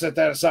we got to set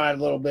that aside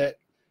a little bit.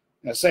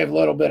 Save a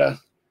little bit of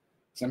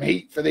some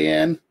heat for the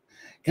end.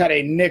 Got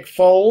a Nick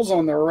Foles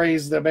on the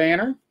Raise the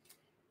Banner.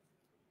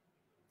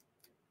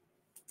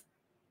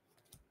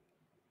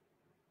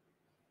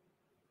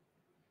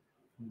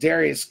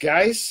 Darius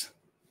Geis,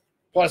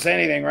 plus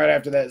anything right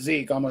after that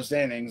Zeke, almost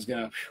anything's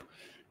going to.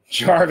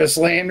 Jarvis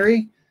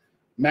Landry,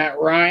 Matt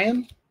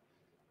Ryan.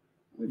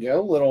 There we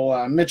go.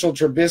 Little Mitchell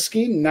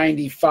Trubisky,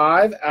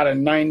 95 out of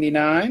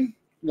 99.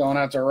 Going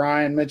out to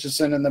Ryan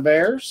Mitchison and the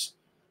Bears.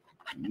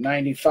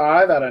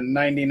 95 out of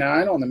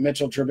 99 on the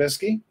Mitchell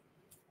Trubisky.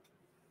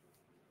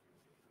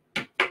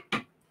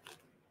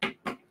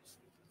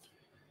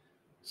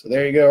 So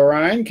there you go,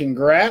 Ryan.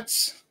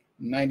 Congrats.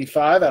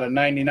 95 out of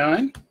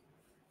 99.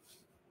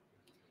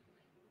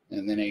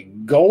 And then a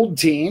gold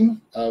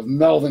team of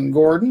Melvin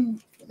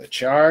Gordon for the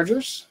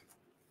Chargers.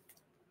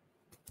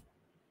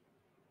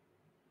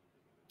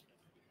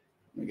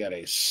 We got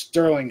a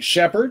Sterling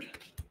Shepard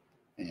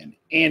and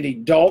Andy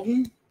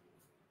Dalton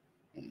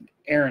and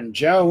Aaron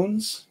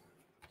Jones.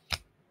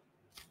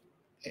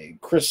 A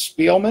Chris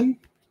Spielman.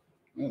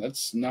 Oh,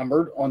 that's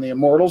numbered on the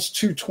Immortals.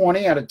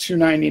 220 out of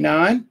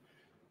 299.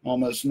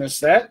 Almost missed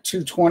that.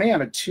 220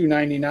 out of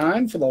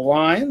 299 for the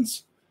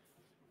Lions.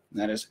 And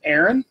that is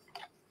Aaron.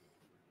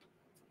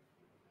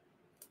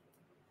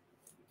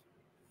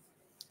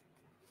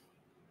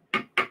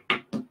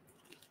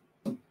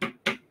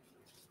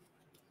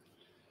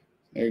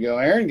 There you go,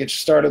 Aaron. Get you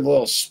started. A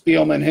little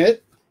Spielman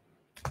hit.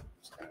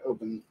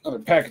 Open another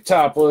pack of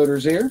top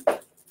loaders here.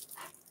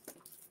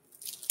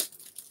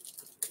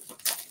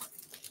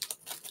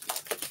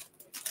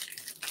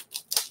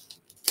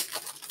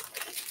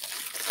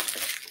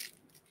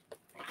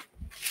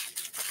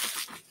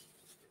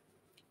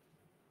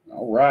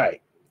 All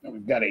right. Now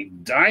we've got a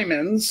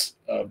Diamonds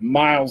of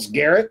Myles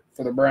Garrett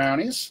for the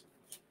Brownies.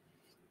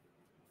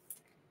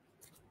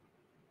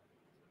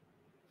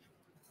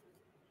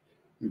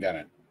 We've got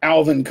an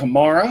Alvin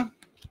Kamara,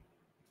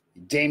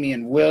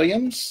 Damian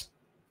Williams,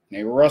 and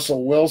a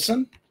Russell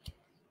Wilson.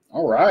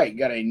 All right,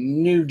 got a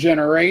new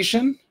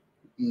generation,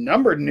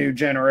 numbered new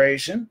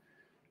generation,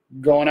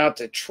 going out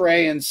to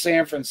Trey in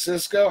San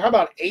Francisco. How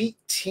about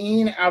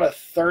 18 out of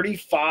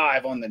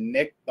 35 on the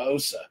Nick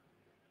Bosa?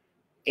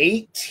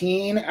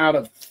 18 out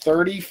of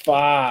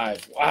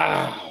 35.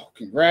 Wow,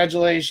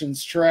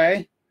 congratulations,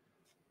 Trey.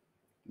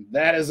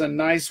 That is a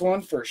nice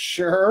one for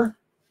sure.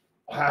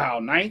 Wow,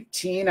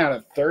 19 out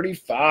of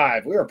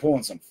 35. We are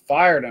pulling some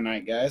fire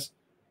tonight, guys.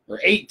 Or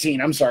 18,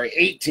 I'm sorry,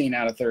 18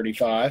 out of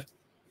 35.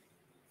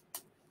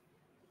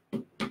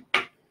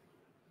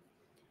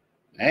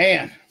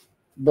 Man,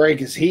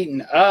 break is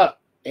heating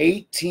up.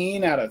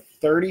 18 out of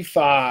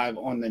 35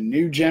 on the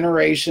new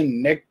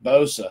generation Nick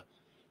Bosa.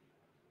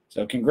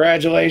 So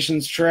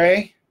congratulations,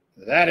 Trey.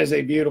 That is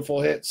a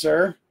beautiful hit,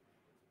 sir.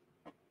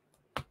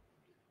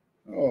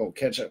 Oh,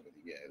 catch up with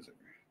you guys.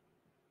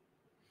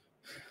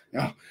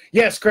 Oh,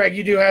 yes, Craig,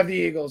 you do have the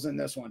Eagles in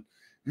this one.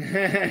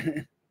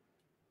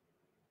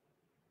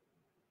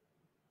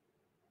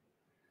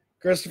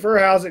 Christopher,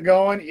 how's it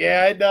going?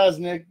 Yeah, it does,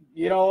 Nick.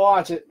 You don't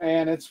watch it,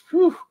 man. It's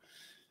whew.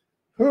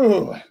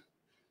 But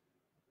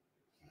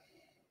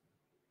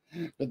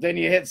then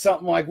you hit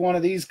something like one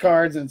of these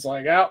cards, and it's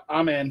like, oh,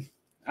 I'm in.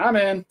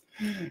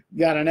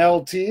 Got an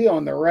LT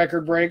on the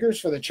record breakers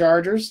for the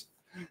Chargers.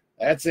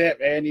 That's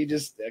it, man. You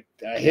just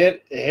a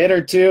hit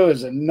or two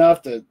is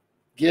enough to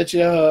get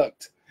you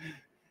hooked.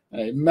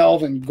 A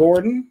Melvin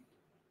Gordon,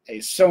 a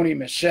Sony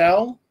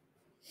Michel,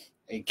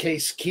 a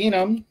Case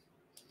Keenum,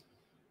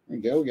 There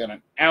we go. We got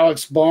an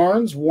Alex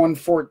Barnes,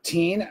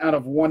 114 out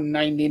of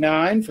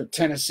 199 for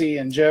Tennessee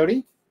and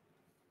Jody.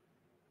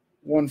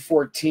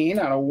 114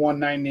 out of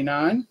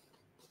 199.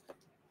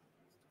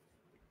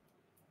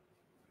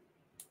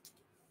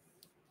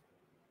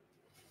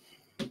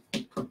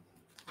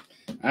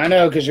 I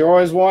know, because you're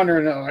always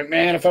wondering, like,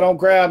 man, if I don't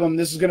grab them,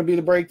 this is going to be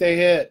the break they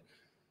hit.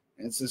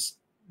 It's just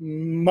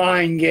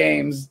mind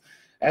games.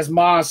 As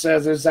Ma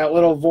says, there's that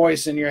little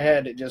voice in your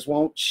head that just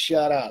won't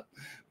shut up.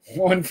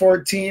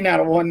 114 out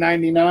of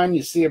 199,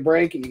 you see a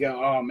break and you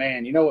go, oh,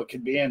 man, you know what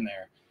could be in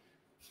there.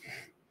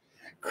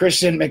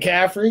 Christian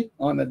McCaffrey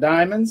on the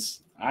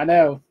diamonds. I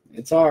know,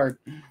 it's hard.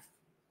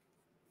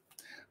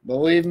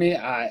 Believe me,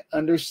 I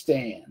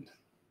understand.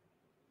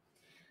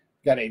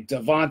 Got a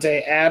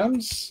Devontae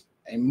Adams,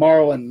 a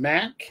Marlon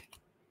Mack,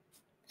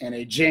 and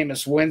a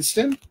Jameis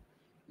Winston.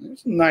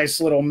 There's a nice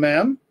little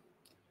mem.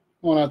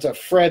 Going out to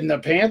Fred and the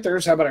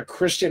Panthers. How about a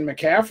Christian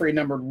McCaffrey,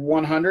 numbered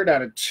 100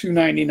 out of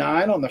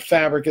 299 on the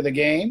fabric of the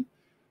game.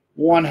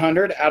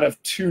 100 out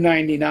of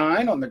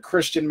 299 on the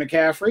Christian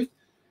McCaffrey.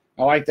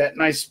 I like that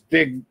nice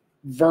big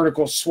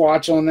vertical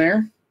swatch on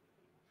there.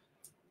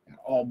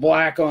 All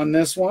black on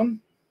this one.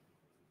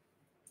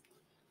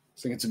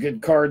 I think it's a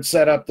good card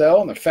setup, though,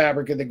 on the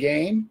fabric of the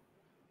game.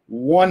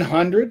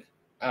 100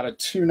 out of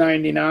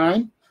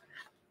 299.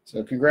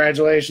 So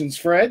congratulations,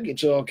 Fred.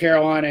 Get your little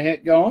Carolina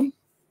hit going.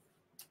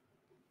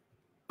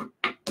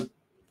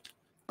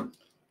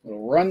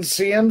 Little Run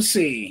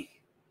CMC.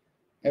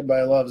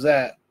 Everybody loves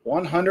that.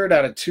 100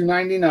 out of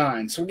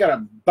 299. So we got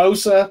a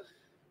Bosa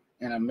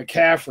and a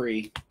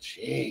McCaffrey.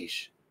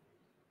 Jeez.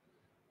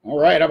 All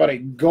right, how about a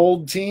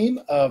gold team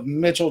of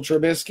Mitchell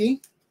Trubisky?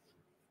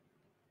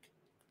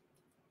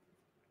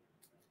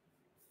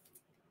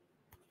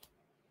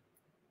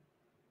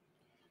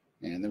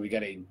 And then we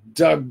got a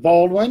Doug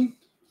Baldwin,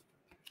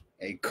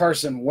 a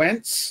Carson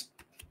Wentz,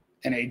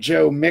 and a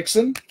Joe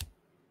Mixon.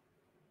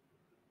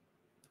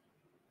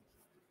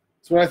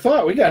 That's what I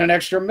thought. We got an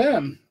extra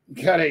mem.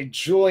 We got a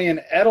Julian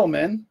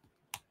Edelman,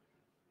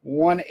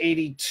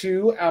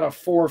 182 out of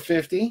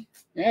 450.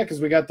 Yeah,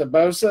 because we got the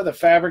Bosa, the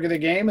fabric of the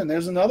game, and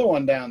there's another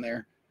one down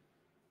there.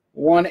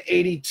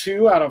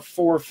 182 out of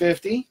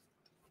 450.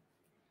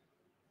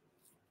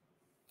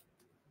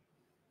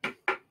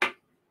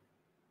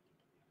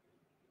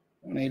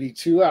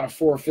 $182 out of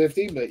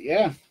 450, but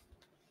yeah.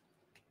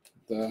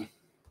 The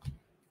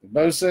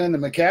Bosa and the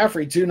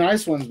McCaffrey, two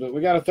nice ones, but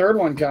we got a third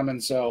one coming,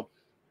 so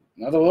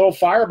another little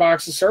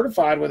firebox is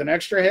certified with an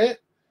extra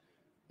hit.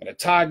 Got a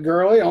Todd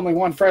Gurley, only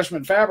one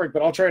freshman fabric,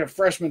 but I'll trade a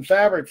freshman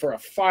fabric for a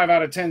 5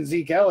 out of 10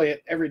 Zeke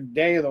Elliott every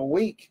day of the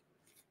week.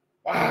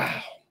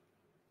 Wow.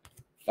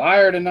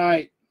 Fire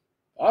tonight.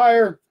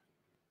 Fire.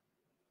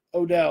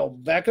 Odell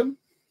Beckham.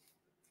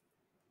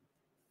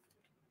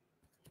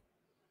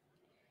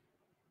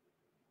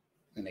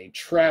 And a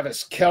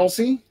Travis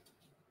Kelce.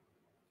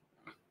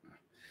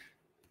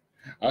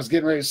 I was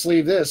getting ready to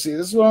sleeve this. See,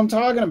 this is what I'm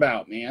talking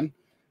about, man.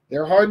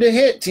 They're hard to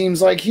hit,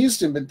 teams like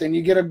Houston, but then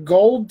you get a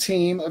gold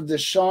team of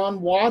Deshaun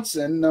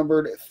Watson,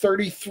 numbered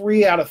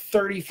 33 out of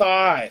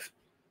 35.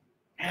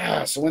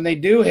 So when they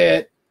do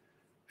hit,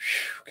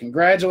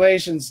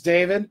 congratulations,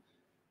 David.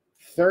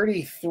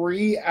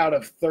 33 out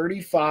of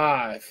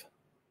 35.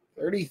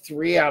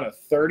 33 out of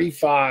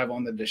 35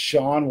 on the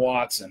Deshaun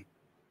Watson.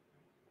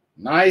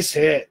 Nice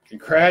hit.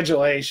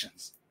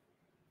 Congratulations.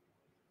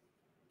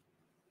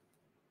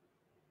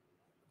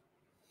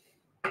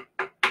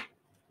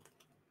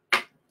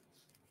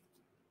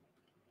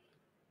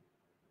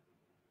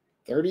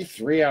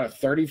 $33 out of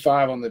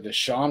 35 on the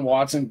Deshaun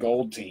Watson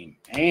gold team.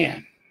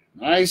 Man,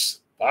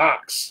 nice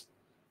box.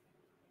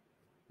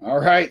 All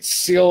right,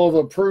 seal of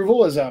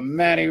approval is a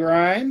Matty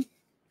Ryan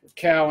for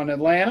Cal in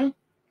Atlanta.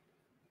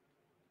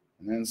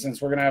 And then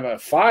since we're going to have a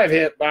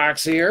 5-hit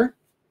box here,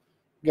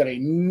 got a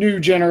new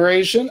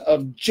generation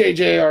of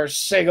J.J.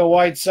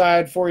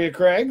 Arcega-Whiteside for you,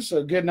 Craig.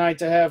 So good night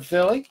to have,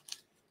 Philly.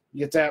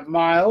 Get that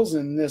Miles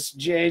and this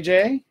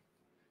J.J.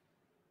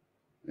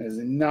 is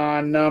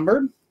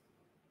non-numbered.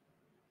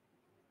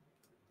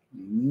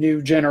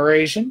 New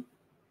generation.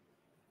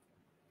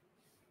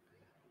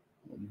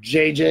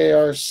 J.J.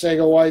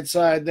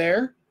 Arcega-Whiteside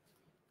there.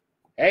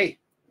 Hey,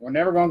 we're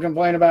never going to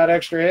complain about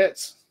extra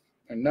hits.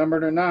 They're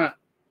numbered or not.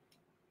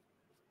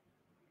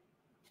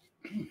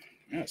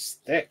 That's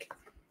thick.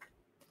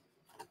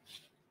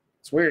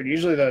 It's weird.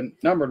 Usually the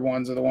numbered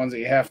ones are the ones that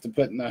you have to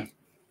put in the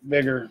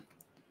bigger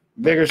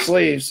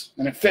sleeves.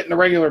 And it fit in the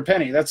regular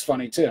penny. That's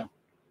funny too.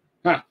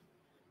 Huh.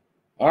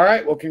 All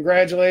right. Well,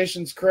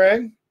 congratulations,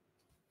 Craig.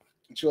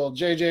 It's your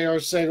J.J.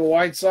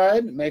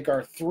 Arcega-Whiteside. Make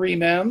our 3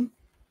 mem.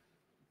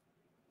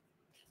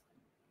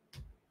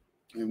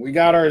 And we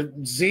got our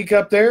Zeke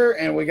up there,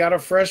 and we got a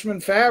freshman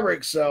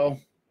fabric. So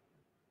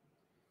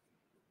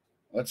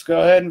let's go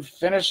ahead and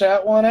finish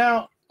that one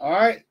out. All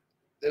right.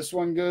 This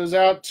one goes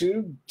out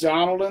to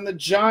Donald and the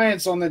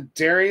Giants on the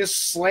Darius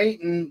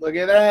Slayton. Look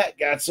at that.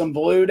 Got some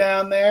blue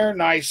down there.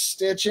 Nice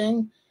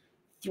stitching.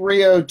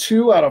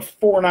 302 out of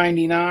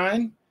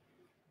 499.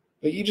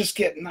 But you just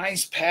get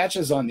nice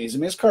patches on these. I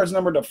mean, this card's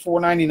numbered to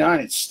 $4.99.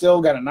 It's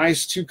still got a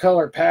nice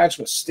 2-color patch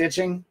with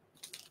stitching.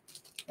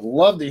 I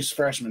love these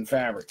freshman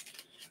fabric.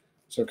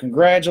 So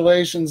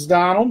congratulations,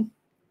 Donald.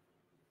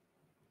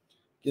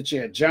 Get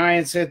you a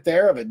Giants hit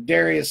there of a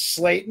Darius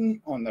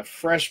Slayton on the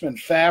freshman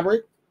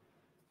fabric.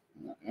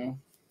 Uh-oh.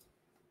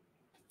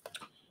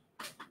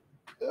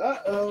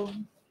 Uh-oh.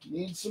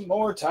 Need some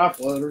more top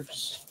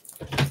loaders.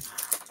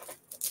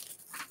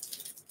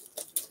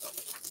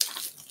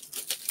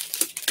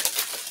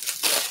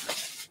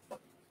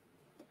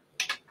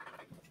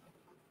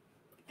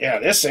 Yeah,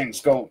 this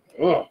thing's going.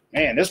 Oh,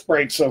 man, this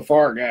breaks so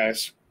far,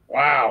 guys.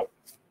 Wow.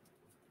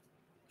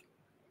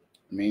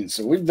 I mean,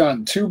 so we've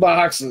done 2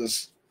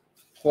 boxes,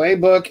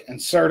 playbook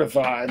and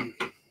certified.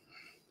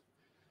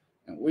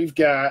 And we've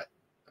got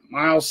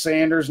Miles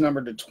Sanders,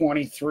 numbered to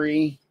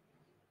 23.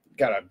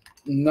 Got a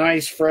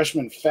nice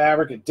freshman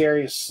fabric of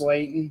Darius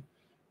Slayton.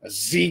 A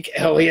Zeke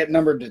Elliott,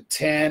 numbered to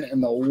 10.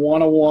 And the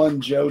 101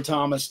 Joe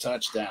Thomas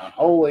touchdown.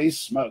 Holy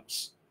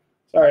smokes.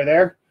 Sorry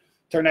there.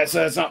 Turn that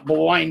so it's not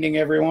blinding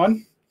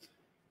everyone.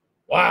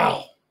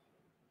 Wow.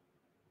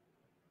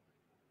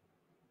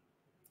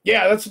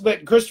 Yeah, that's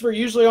but Christopher,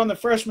 usually on the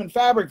freshman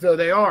fabric, though,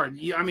 they are.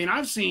 I mean,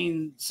 I've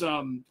seen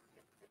some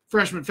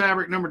freshman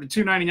fabric numbered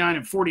to $2.99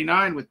 and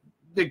 $49 with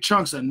big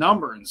chunks of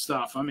number and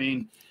stuff. I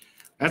mean,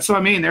 that's what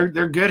I mean.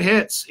 They're good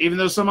hits. Even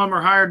though some of them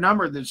are higher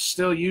numbered, they're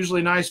still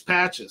usually nice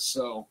patches.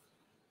 So,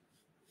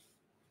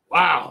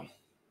 wow.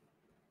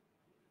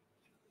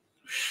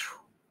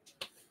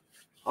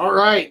 All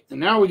right, and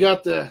now we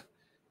got the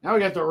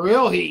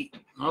real heat.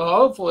 Well,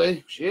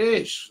 hopefully,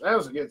 sheesh, that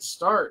was a good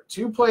start.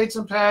 2 plates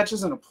and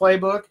patches and a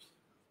playbook.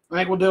 I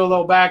think we'll do a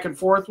little back and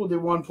forth. We'll do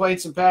 1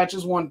 plates and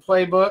patches, 1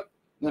 playbook,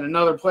 then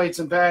another plates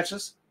and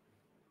patches.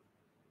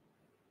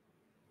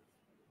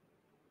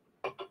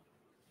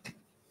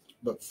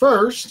 But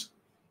first,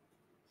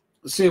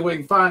 let's see if we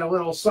can find a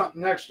little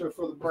something extra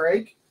for the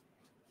break.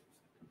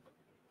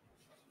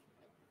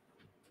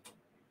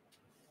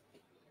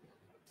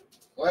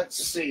 Let's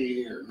see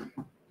here.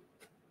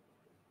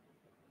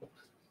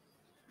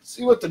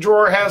 See what the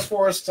drawer has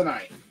for us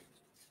tonight.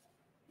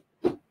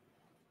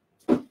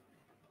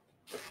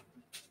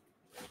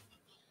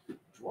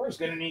 Drawer's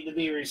going to need to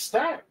be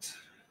restocked.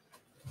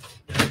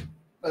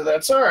 But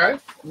that's all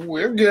right.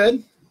 We're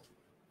good.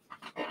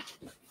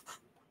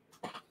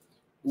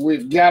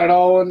 We've got it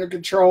all under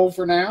control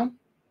for now.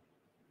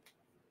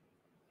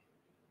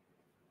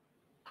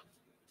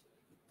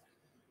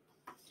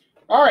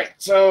 All right,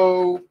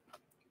 so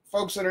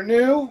folks that are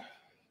new,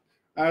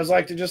 I always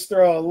like to just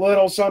throw a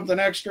little something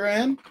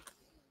extra in.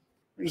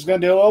 We're just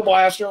going to do a little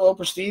blaster, a little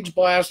prestige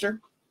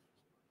blaster.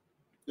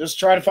 Just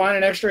try to find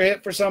an extra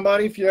hit for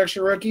somebody, a few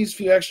extra rookies, a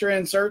few extra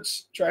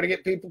inserts. Try to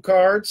get people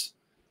cards.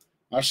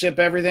 I ship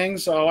everything,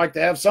 so I like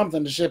to have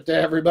something to ship to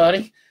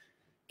everybody.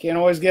 Can't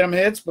always get them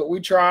hits, but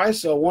we try.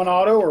 So 1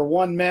 auto or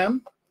 1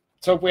 mem.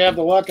 Let's hope we have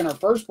the luck in our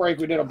first break.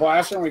 We did a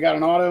blaster, and we got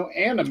an auto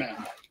and a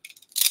mem.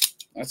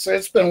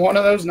 It's been one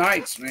of those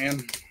nights, man.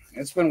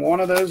 It's been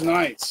one of those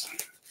nights.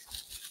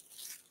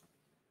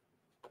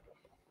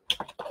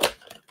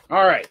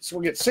 All right, so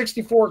we'll get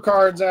 64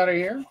 cards out of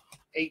here.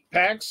 8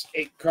 packs,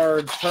 8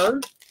 cards per.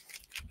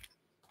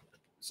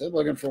 Said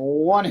looking for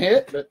 1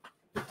 hit, but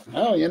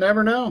oh, you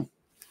never know.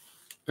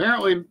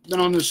 Apparently,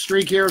 been on this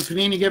streak here of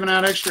Panini giving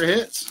out extra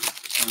hits.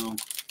 So,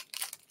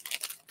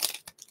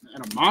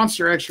 had a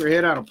monster extra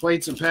hit out of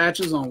plates and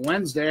patches on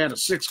Wednesday. I had a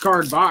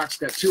 6-card box,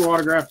 got 2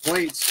 autographed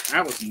plates.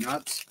 That was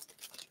nuts.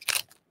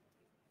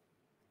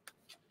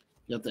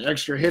 Got the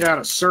extra hit out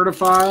of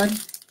certified.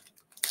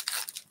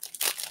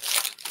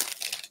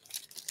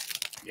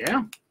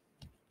 Yeah.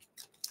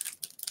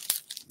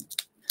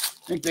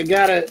 I think they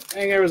got it. I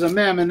think there was a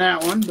mem in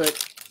that one, but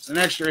it's an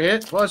extra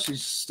hit. Plus, you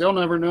still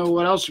never know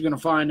what else you're going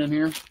to find in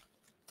here.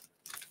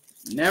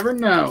 Never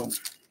know.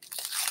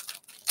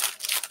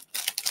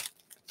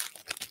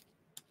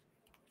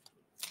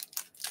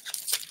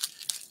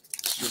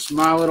 It's just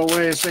my little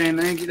way of saying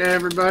thank you to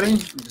everybody.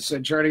 Like I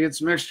said, try to get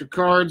some extra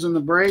cards in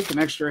the break, an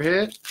extra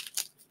hit.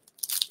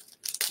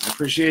 I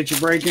appreciate you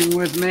breaking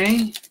with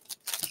me.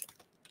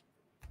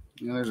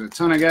 You know, there's a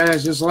ton of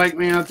guys just like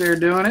me out there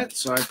doing it,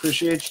 so I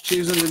appreciate you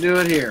choosing to do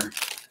it here.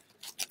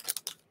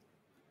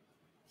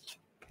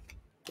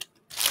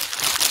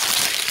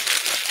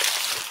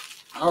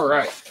 All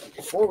right,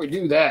 before we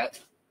do that,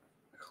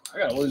 I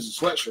gotta lose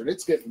the sweatshirt.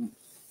 It's getting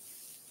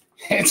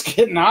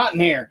hot in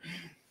here.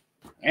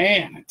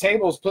 Man, the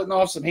table's putting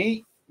off some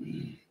heat.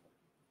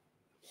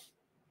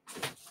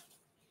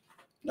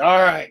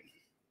 All right.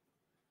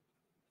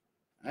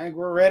 I think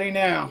we're ready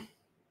now.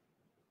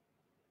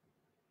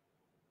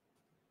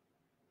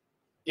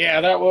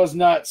 Yeah, that was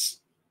nuts.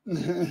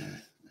 Now,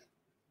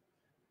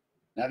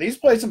 these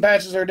plates and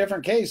patches are a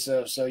different case,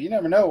 so you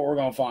never know what we're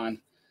going to find.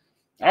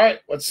 All right,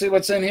 let's see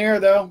what's in here,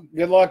 though.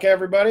 Good luck,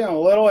 everybody, on a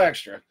little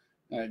extra.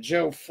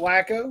 Joe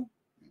Flacco,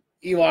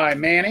 Eli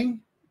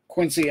Manning,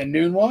 Quincy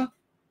Enunwa.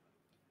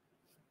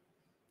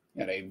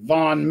 Got a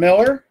Von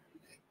Miller,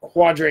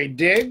 Quadre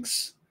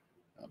Diggs,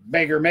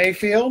 Baker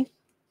Mayfield,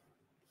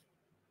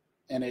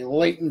 and a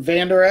Leighton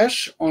Vander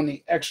Esch on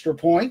the extra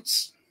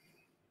points.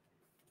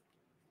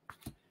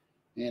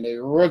 And a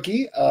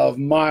rookie of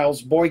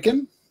Miles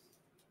Boykin.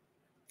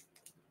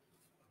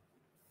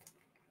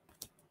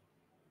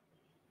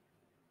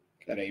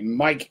 Got a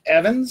Mike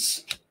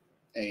Evans,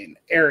 an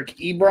Eric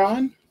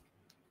Ebron,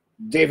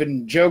 David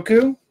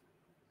Njoku.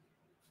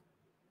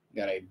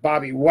 Got a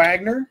Bobby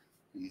Wagner,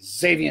 a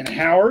Xavier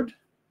Howard,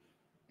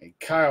 a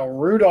Kyle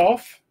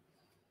Rudolph,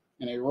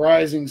 and a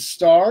rising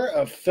star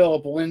of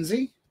Philip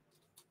Lindsay.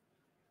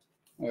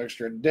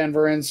 Extra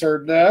Denver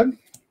insert, Doug.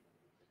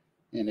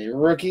 And a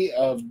rookie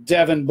of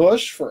Devin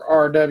Bush for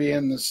RW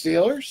and the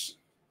Steelers.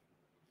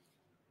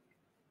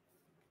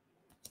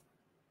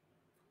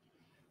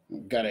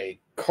 We've got a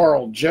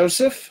Carl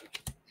Joseph,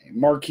 a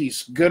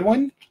Marquise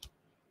Goodwin,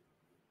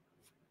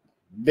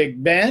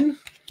 Big Ben,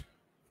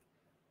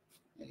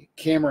 a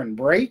Cameron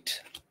Brate,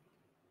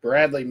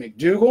 Bradley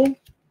McDougall,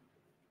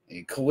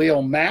 a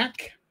Khalil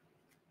Mack,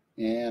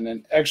 and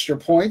an extra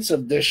points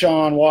of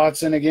Deshaun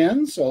Watson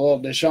again. So a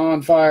little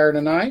Deshaun fire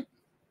tonight.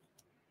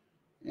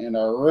 And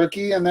our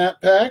rookie in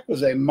that pack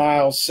was a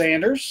Miles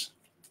Sanders.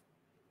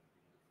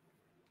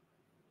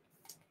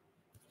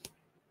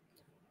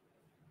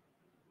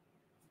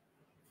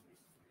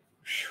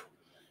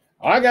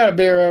 I got a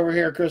beer over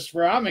here,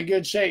 Christopher. I'm in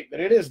good shape, but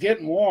it is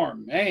getting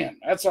warm. Man,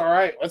 that's all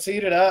right. Let's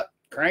heat it up.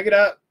 Crank it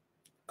up.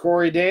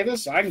 Corey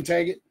Davis, I can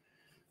take it.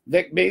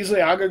 Vic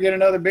Beasley, I'll go get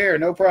another beer.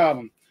 No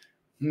problem.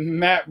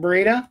 Matt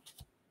Breida.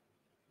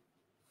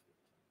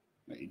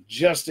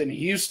 Justin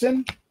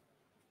Houston.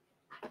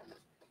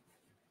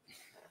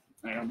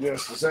 Hang on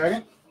just a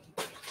second.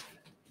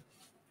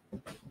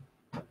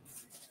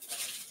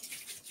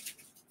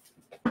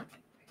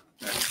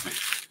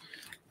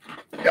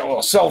 Got a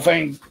little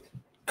cellophane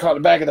caught the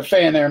back of the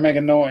fan there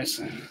making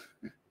noise.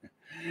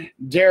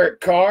 Derek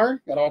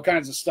Carr. Got all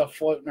kinds of stuff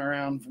floating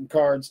around from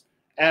cards.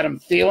 Adam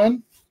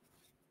Thielen.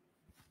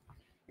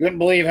 You wouldn't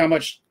believe how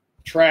much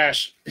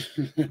trash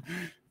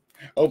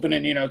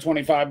opening,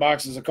 25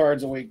 boxes of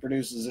cards a week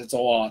produces. It's a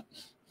lot.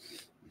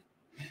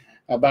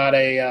 About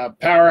a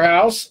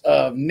powerhouse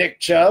of Nick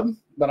Chubb,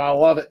 but I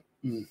love it.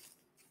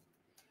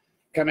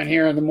 Come in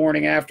here in the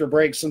morning after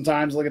break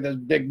sometimes, look at this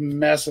big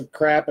mess of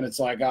crap, and it's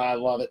like, I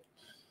love it.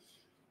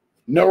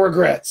 No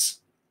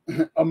regrets.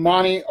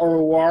 Amani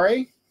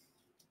Oruwari.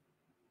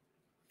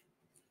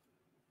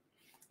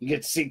 You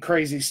get to see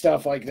crazy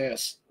stuff like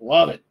this.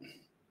 Love it.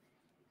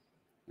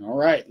 All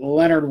right,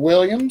 Leonard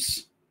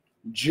Williams,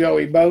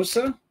 Joey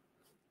Bosa,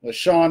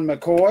 LaShawn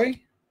McCoy,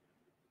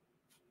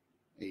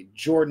 a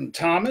Jordan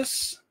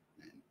Thomas,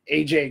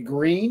 AJ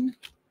Green,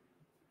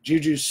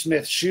 Juju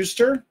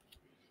Smith-Schuster,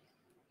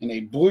 and a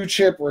blue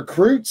chip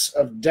recruits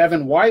of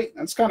Devin White.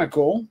 That's kind of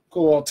cool.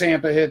 Cool little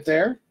Tampa hit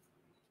there.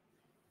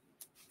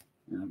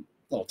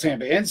 Little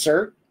Tampa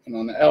insert. And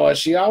on the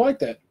LSU, I like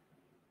that.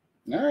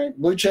 All right,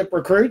 blue chip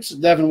recruits,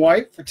 Devin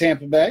White for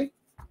Tampa Bay.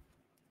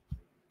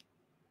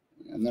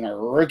 And then our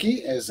rookie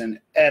is an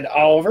Ed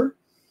Oliver.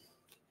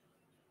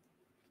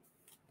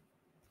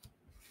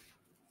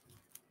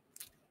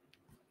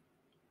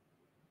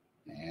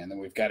 And then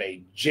we've got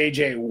a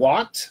J.J.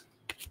 Watt,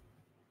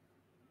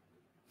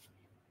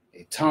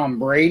 a Tom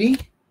Brady.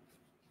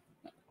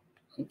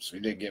 Oops, we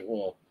did get,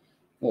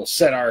 we'll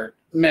set our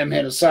mem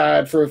hit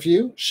aside for a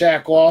few.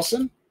 Shaq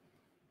Lawson,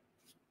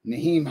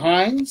 Naheem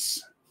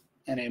Hines,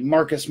 and a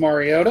Marcus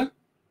Mariota.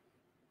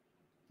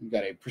 We've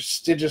got a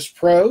prestigious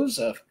pros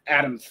of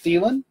Adam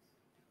Thielen.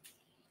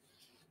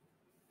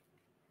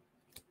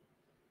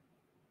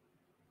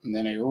 And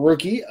then a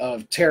rookie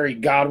of Terry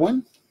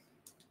Godwin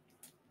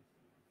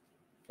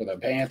for the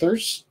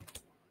Panthers.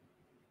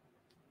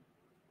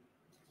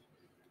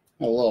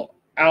 A little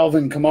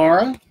Alvin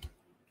Kamara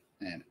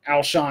and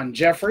Alshon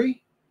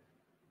Jeffrey,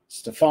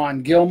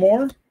 Stephon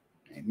Gilmore,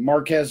 and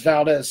Marquez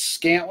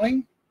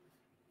Valdez-Scantling,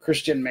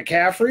 Christian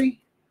McCaffrey,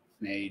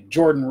 and a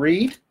Jordan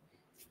Reed.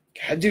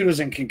 That dude was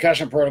in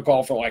concussion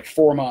protocol for like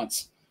 4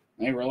 months.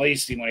 They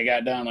released him when he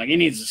got done. Like, he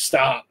needs to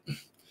stop.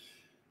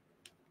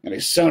 And a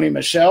Sony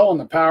Michel in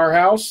the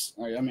powerhouse.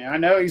 I mean, I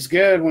know he's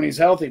good when he's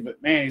healthy, but,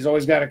 man, he's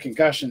always got a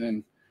concussion.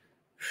 And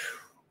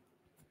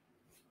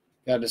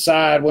got to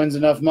decide when's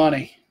enough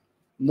money.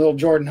 Little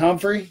Jordan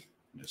Humphrey,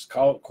 just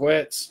call it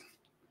quits.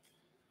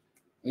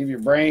 Leave your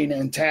brain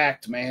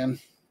intact, man.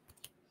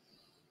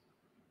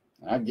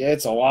 I get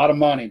it's a lot of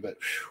money, but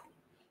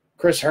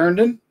Chris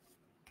Herndon,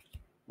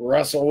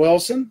 Russell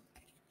Wilson,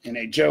 and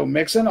a Joe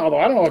Mixon, although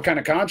I don't know what kind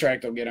of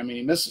contract he'll get. I mean,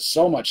 he misses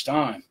so much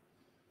time.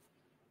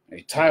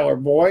 A Tyler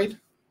Boyd,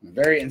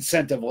 very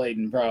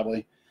incentive-laden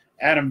probably.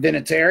 Adam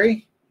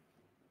Vinatieri,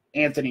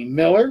 Anthony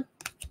Miller.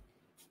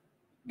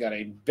 Got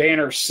a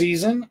banner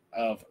season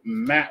of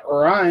Matt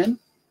Ryan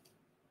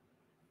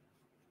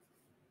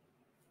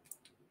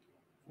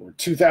for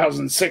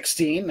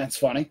 2016. That's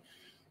funny.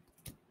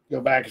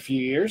 Go back a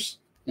few years.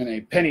 And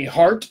a Penny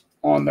Hart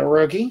on the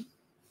rookie.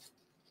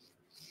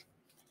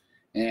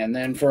 And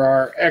then for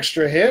our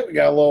extra hit, we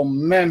got a little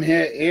mem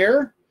hit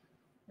here.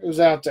 It goes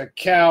out to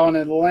Cal in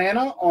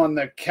Atlanta on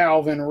the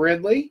Calvin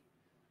Ridley.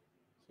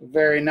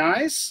 Very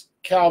nice.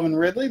 Calvin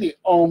Ridley, the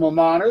alma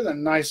mater, the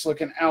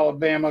nice-looking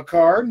Alabama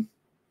card.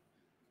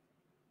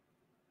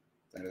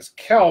 That is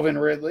Calvin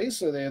Ridley,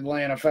 so the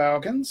Atlanta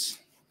Falcons.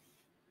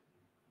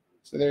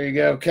 So there you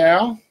go,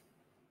 Cal.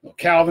 Well,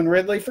 Calvin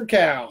Ridley for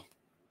Cal.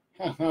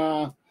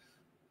 So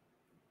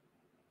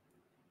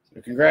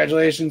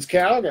congratulations,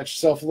 Cal. Got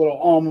yourself a little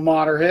alma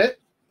mater hit.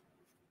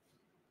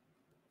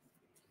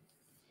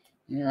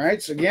 All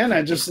right, so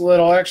again, just a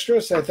little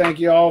extra. So thank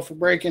you all for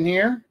breaking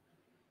here.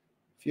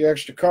 A few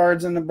extra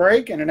cards in the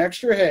break and an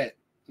extra hit.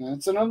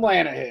 That's an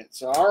Atlanta hit.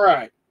 So, all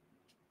right.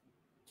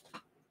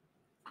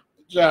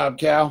 Good job,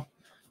 Cal.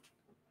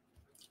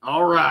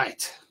 All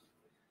right.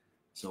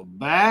 So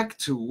back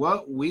to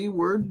what we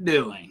were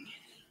doing.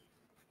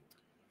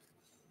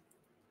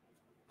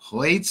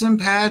 Plates and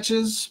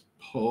patches,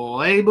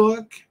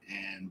 playbook,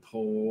 and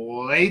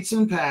plates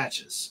and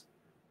patches.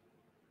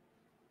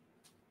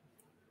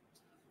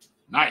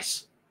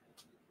 Nice.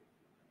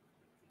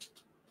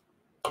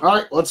 All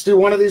right, let's do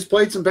one of these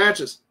plates and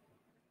patches.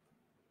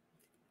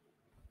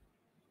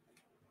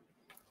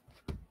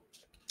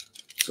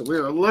 So we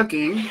are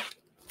looking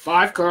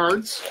 5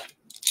 cards,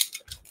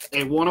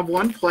 a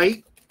 1-of-1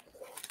 plate,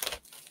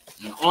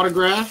 an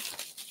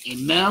autograph, a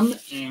mem,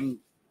 and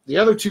the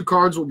other 2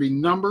 cards will be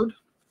numbered.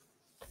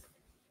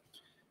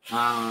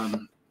 I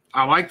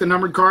like the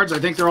numbered cards. I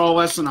think they're all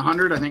less than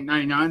 100. I think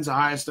 99 is the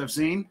highest I've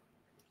seen.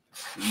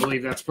 I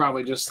believe that's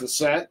probably just the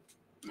set.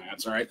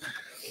 That's all right.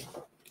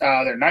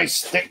 They're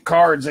nice, thick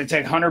cards. They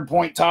take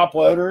 100-point top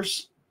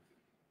loaders.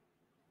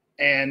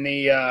 And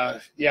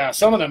the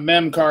some of the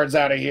mem cards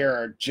out of here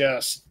are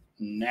just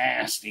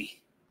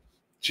nasty.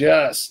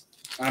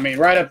 I mean,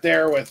 right up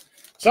there with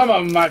some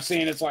of them I've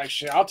seen. It's like,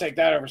 shit, I'll take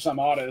that over some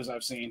autos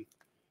I've seen.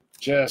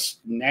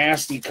 Just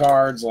nasty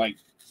cards, like,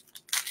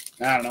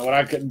 I don't know what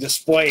I could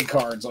display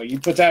cards. Like, you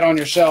put that on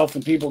your shelf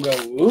and people go,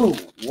 ooh,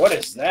 what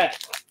is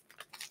that?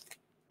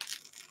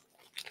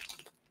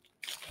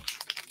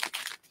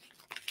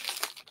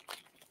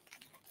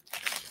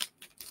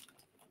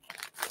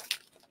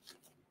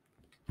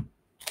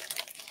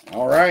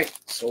 All right,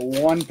 so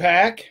 1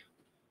 pack,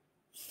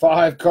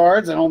 5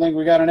 cards. I don't think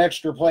we got an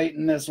extra plate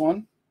in this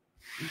one.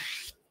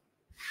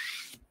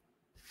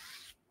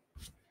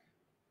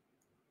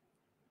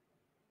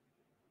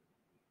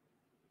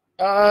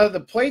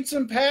 The plates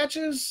and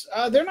patches,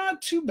 they're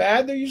not too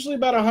bad. They're usually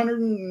about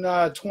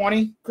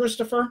 120,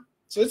 Christopher.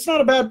 So it's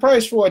not a bad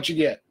price for what you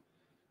get.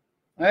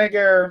 I think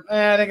they're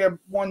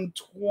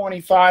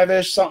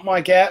 125-ish, something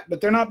like that. But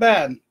they're not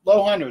bad.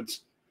 Low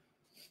hundreds.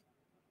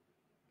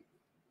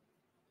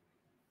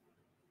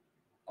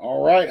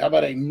 All right, how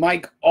about a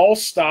Mike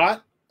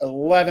Allstott,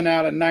 11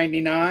 out of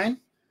 99.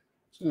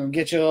 So we'll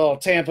get you a little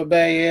Tampa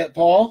Bay hit,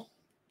 Paul.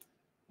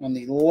 On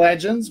the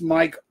Legends,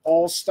 Mike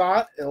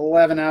Allstott,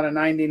 11 out of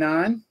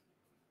 99.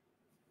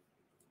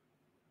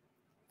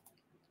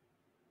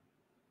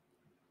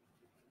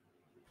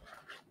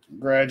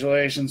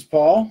 Congratulations,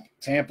 Paul.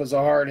 Tampa's a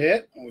hard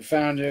hit. We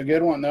found you a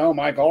good one, though.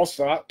 Mike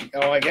Allstott,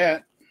 I like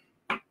that.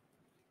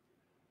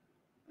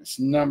 Nice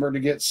number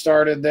to get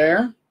started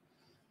there.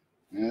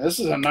 Yeah, this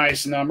is a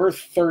nice number,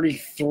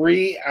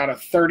 33 out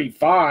of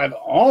 35.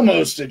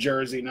 Almost a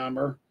jersey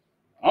number.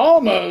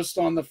 Almost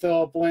on the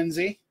Philip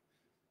Lindsay.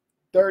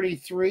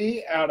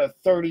 33 out of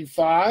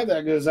 35.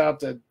 That goes out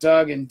to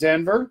Doug in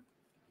Denver.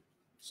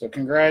 So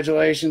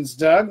congratulations,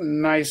 Doug.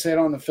 Nice hit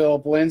on the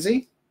Philip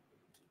Lindsay.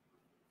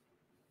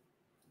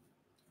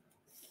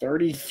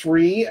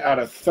 33 out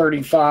of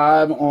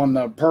 35 on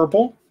the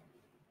purple.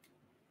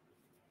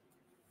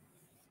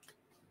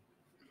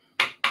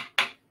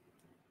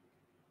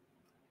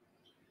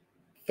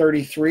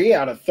 $33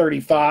 out of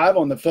 35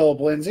 on the Philip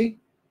Lindsay.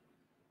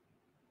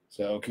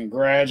 So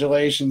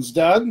congratulations,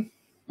 Doug.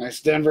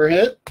 Nice Denver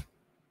hit.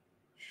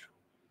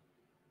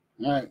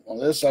 All right, well,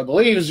 this, I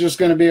believe, is just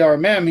going to be our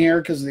mem here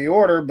because of the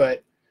order,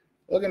 but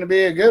looking to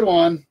be a good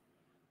one.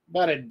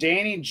 About a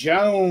Danny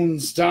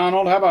Jones,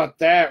 Donald. How about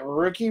that?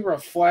 Rookie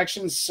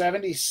reflection,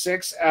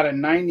 76 out of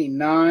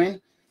 99.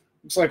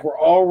 Looks like we're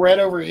all red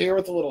over here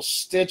with a little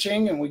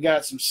stitching, and we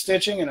got some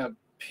stitching and a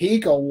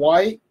peak of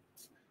white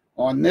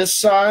on this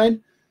side.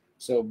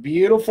 So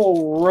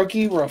beautiful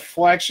rookie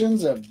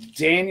reflections of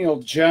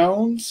Daniel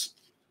Jones.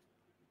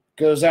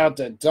 Goes out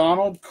to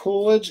Donald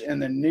Coolidge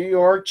and the New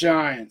York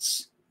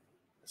Giants.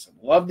 So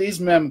love these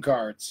mem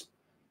cards.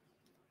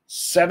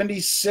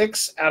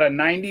 76 out of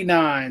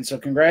 99. So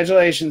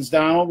congratulations,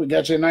 Donald. We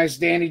got you a nice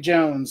Danny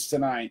Jones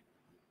tonight.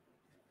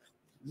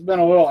 He's been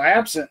a little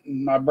absent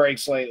in my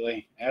breaks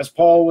lately, as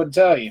Paul would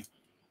tell you.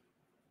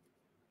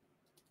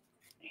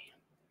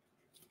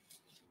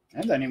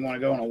 I didn't even want to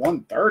go in a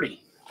 130.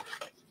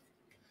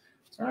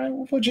 All right,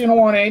 we'll put you in a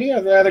 180.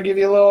 I'd rather give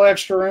you a little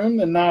extra room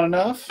than not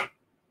enough.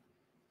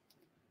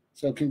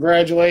 So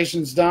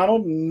congratulations,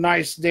 Donald.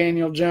 Nice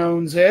Daniel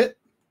Jones hit.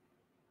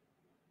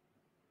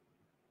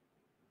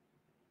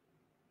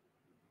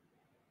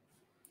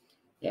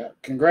 Yeah,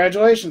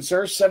 congratulations,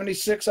 sir.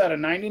 76 out of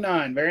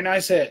 99. Very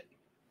nice hit.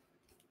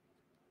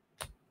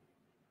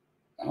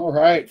 All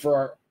right, for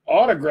our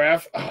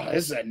autograph,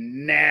 this is a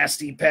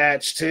nasty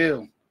patch,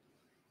 too.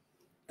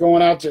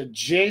 Going out to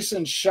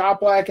Jason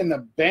Shoplack and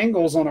the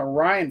Bengals on a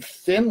Ryan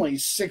Finley,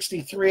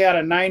 63 out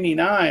of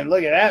 99.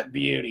 Look at that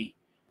beauty.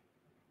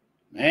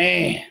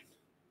 Man.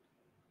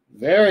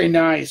 Very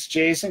nice,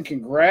 Jason.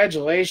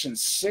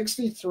 Congratulations.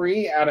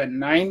 63 out of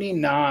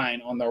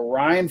 99 on the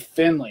Ryan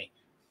Finley.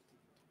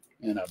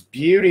 And a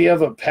beauty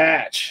of a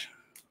patch.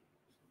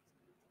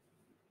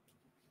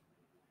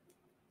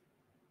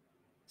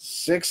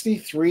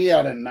 63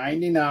 out of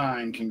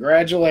 99.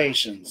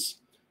 Congratulations.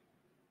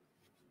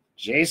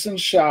 Jason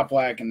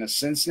Shoplack and the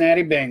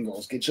Cincinnati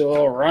Bengals. Get you a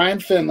little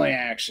Ryan Finley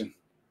action.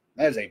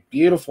 That is a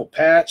beautiful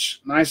patch.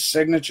 Nice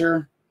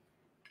signature.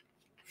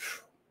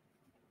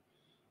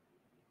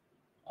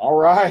 All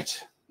right.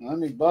 Let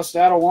me bust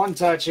out a one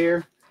touch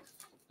here.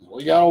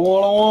 We got a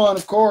one-on-one,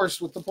 of course,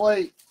 with the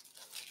plate.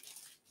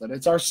 But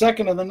it's our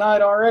second of the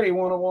night already,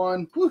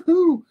 one-on-one.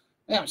 Woohoo!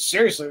 Yeah,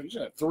 seriously, we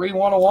should have 3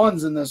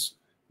 one-on-ones in this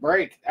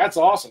break. That's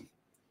awesome.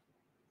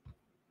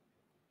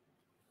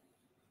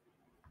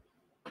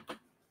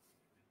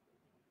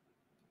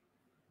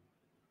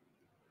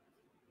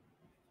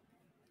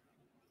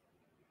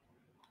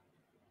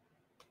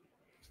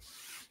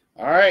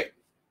 All right.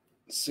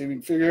 Let's see if we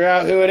can figure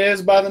out who it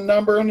is by the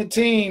number and the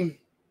team.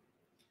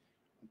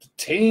 The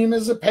team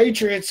is the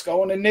Patriots,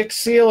 going to Nick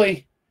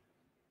Seeley.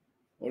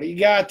 What do you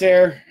got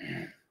there?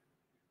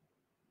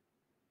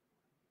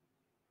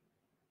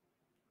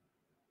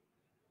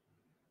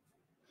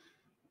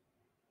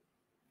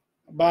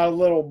 About a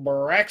little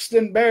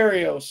Braxton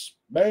Berrios.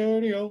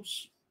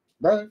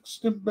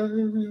 Braxton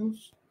Berrios.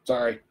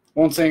 Sorry,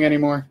 won't sing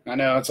anymore. I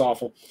know, it's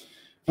awful.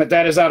 But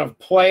that is out of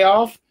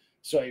playoff.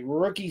 So a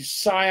rookie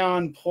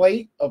Scion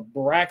plate of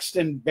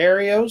Braxton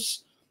Berrios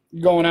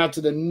going out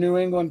to the New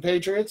England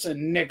Patriots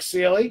and Nick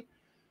Seeley.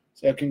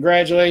 So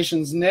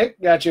congratulations,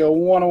 Nick. Got you a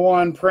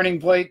one-on-one printing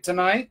plate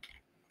tonight.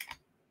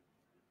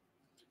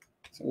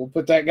 So we'll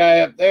put that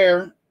guy up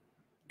there.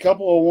 A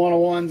couple of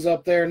one-on-ones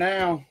up there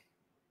now.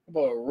 A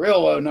couple of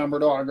real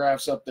low-numbered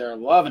autographs up there.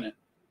 Loving it.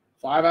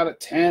 5 out of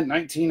 10,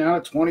 19 out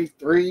of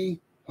 23.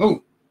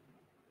 Ooh.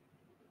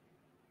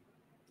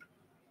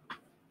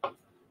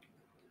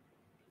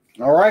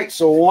 All right,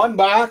 so one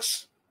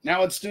box.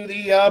 Now let's do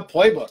the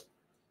playbook.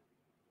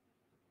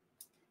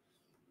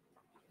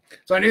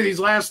 So I knew these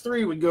last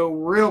 3 would go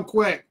real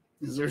quick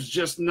because there's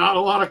just not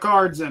a lot of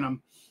cards in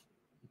them.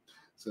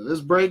 So this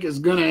break is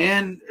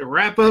going to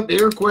wrap up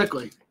here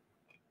quickly.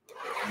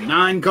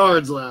 9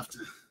 cards left.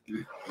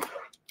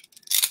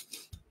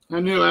 I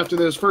knew after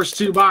those first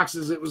 2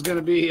 boxes it was going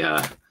to be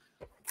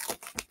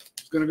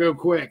it's going to go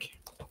quick.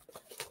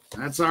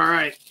 That's all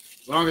right,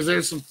 as long as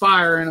there's some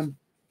fire in them.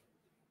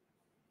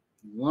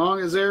 As long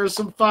as there's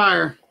some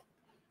fire.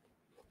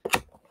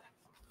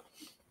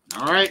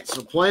 All right,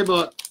 so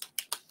playbook.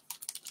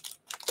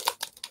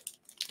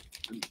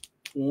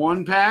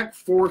 1 pack,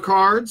 4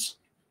 cards.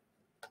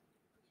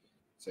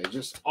 Say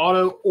just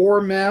auto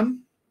or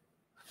mem.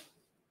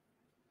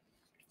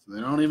 So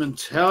they don't even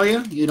tell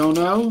you. You don't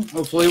know.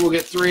 Hopefully we'll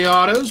get 3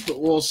 autos, but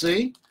we'll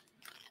see.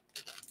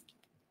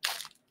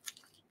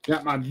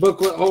 Got my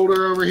booklet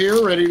holder over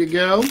here ready to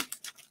go.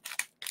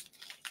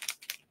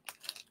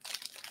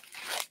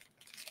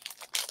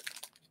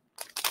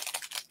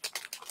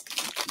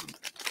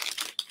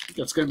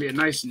 That's going to be a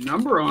nice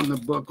number on the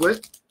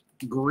booklet.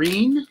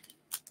 Green.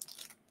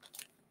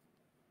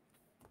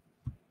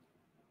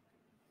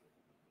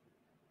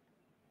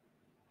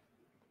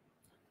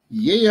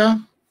 Yeah.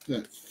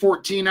 Got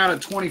 14 out of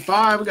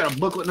 25. We got a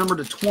booklet number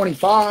to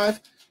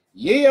 25.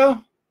 Yeah.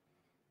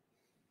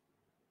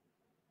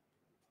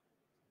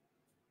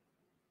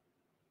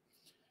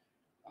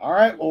 All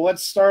right. Well,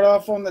 let's start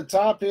off on the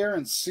top here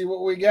and see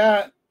what we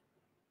got.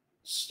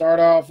 Start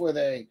off with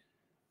a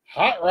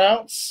Hot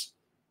Routes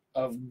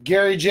of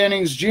Gary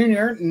Jennings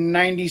Jr.,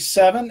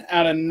 97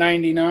 out of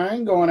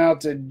 99, going out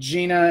to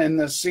Gina and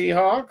the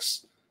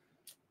Seahawks.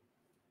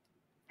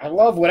 I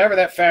love whatever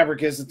that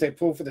fabric is that they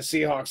pull for the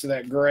Seahawks of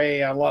that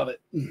gray. I love it.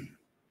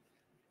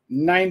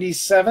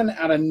 97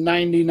 out of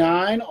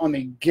 99 on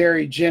the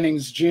Gary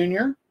Jennings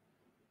Jr.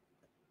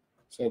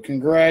 So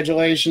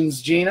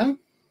congratulations, Gina.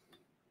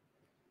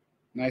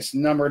 Nice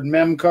numbered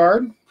mem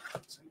card.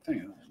 A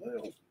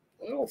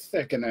little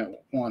thick in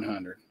that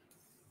 100.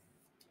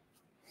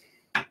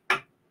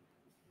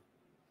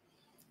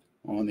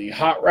 On the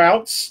Hot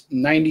Routes,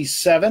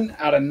 97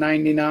 out of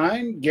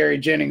 99, Gary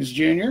Jennings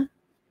Jr.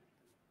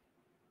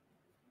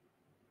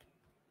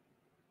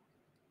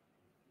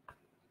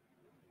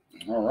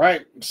 All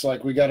right, looks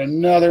like we got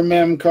another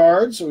mem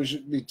card, so we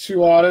should be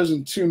 2 autos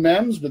and 2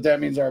 mems, but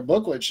that means our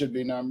booklet should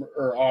be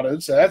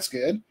autoed, so that's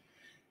good.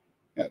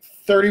 Got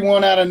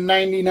 31 out of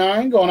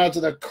 99 going out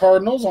to the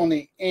Cardinals on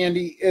the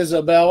Andy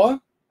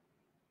Isabella.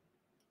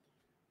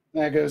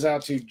 That goes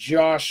out to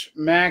Josh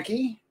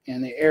Mackey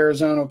and the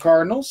Arizona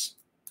Cardinals.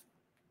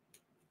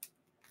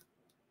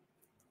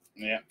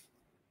 Yeah.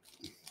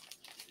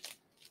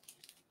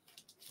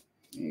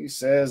 He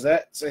says,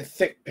 that's a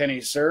thick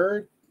penny,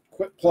 sir.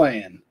 Quit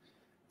playing.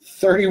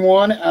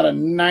 31 out of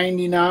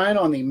 99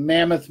 on the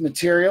Mammoth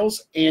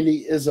Materials,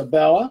 Andy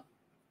Isabella.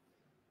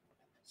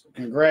 So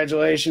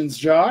Congratulations,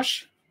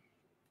 Josh.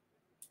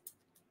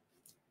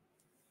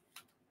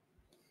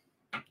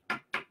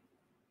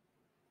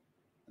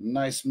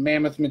 Nice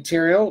mammoth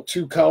material,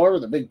 2-color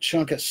with a big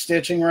chunk of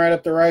stitching right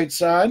up the right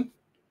side.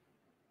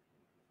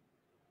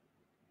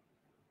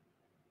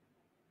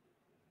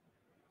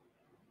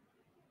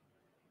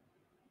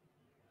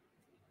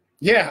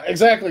 Yeah,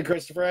 exactly,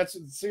 Christopher. That's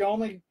the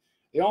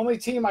only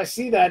team I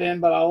see that in,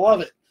 but I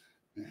love it.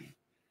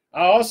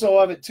 I also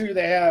love it too.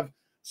 They have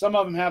some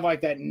of them have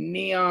like that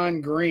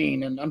neon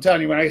green, and I'm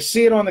telling you, when I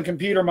see it on the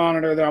computer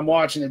monitor that I'm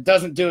watching, it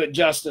doesn't do it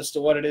justice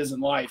to what it is in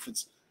life.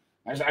 It's,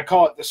 as I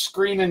call it, the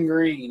screaming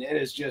green. It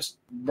is just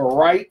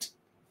bright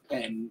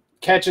and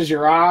catches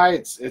your eye.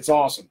 It's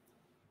awesome.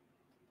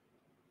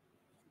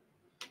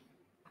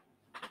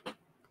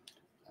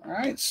 All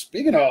right,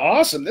 speaking of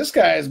awesome, this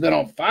guy has been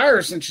on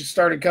fire since you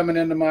started coming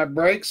into my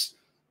breaks.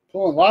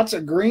 Pulling lots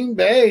of Green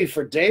Bay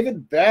for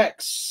David Beck.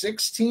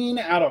 16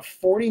 out of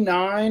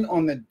 49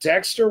 on the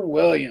Dexter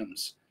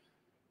Williams.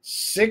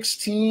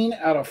 16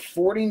 out of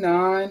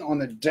 49 on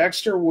the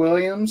Dexter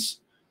Williams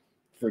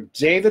for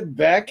David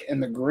Beck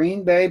and the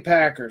Green Bay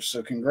Packers.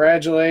 So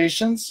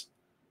congratulations.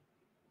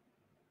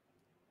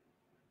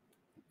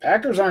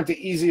 Packers aren't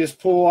the easiest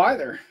pull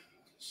either.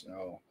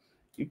 So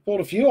you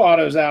pulled a few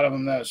autos out of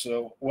them, though.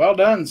 So well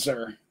done,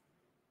 sir.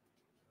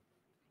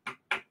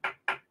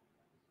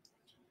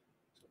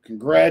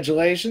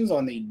 Congratulations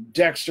on the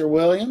Dexter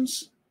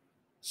Williams,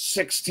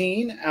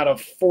 16 out of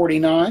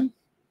 49.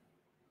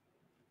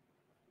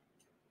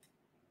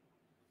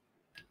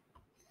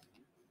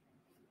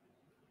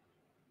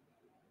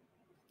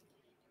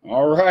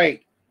 All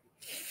right,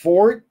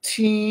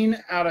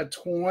 14 out of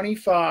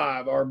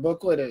 25. Our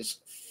booklet is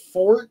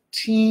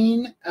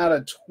 14 out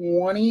of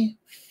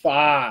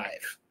 25.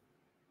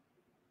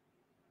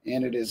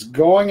 And it is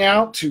going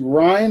out to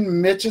Ryan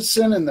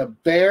Mitchison and the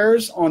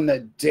Bears on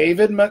the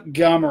David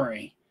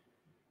Montgomery.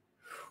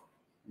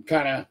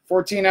 Kind of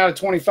 14 out of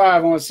 25. I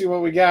want to see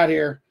what we got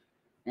here.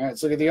 All right,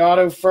 let's look at the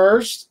auto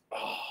first.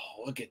 Oh,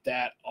 look at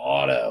that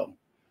auto.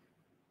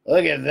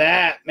 Look at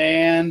that,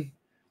 man.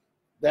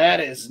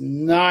 That is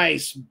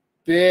nice,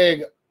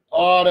 big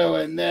auto.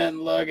 And then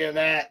look at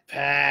that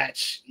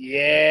patch.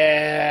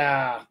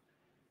 Yeah.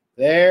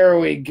 There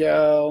we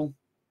go.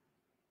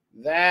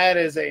 That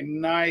is a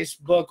nice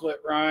booklet,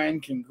 Ryan.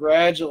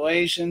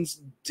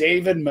 Congratulations,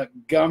 David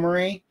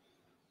Montgomery.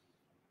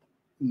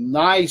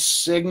 Nice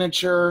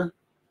signature.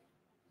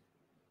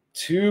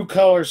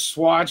 2-color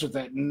swatch with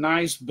that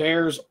nice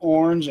Bears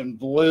orange and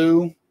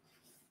blue.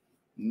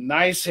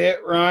 Nice hit,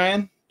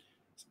 Ryan.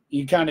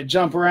 You kind of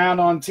jump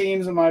around on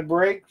teams in my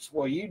breaks.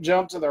 Well, you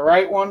jumped to the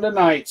right one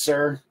tonight,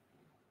 sir.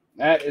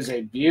 That is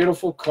a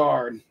beautiful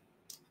card.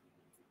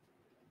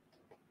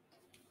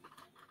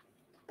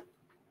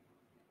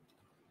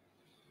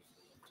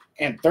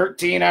 And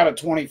 13 out of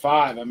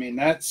 25. I mean,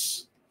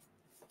 that's,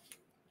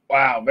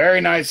 wow, very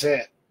nice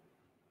hit.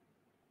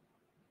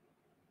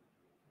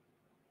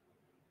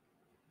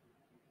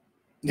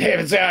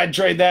 David said I'd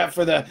trade that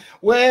for the,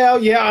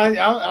 well, yeah,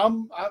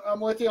 I'm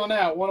with you on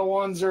that.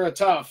 101s are a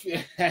tough. You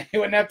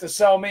wouldn't have to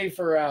sell me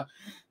for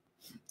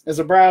as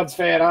a Browns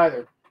fan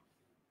either.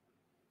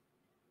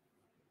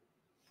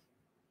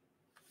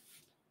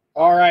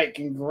 All right,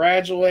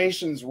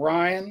 congratulations,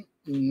 Ryan.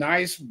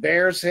 Nice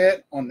Bears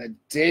hit on the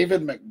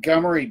David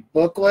Montgomery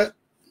booklet.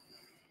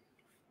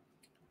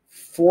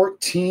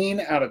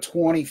 14 out of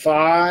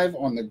 25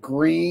 on the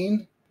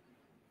green.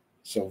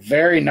 So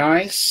very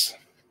nice.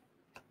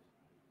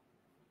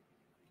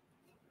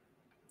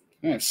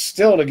 And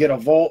still to get a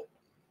Volt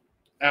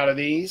out of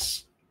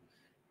these.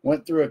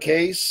 Went through a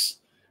case.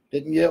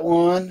 Didn't get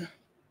one.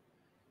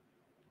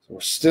 So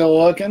we're still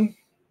looking.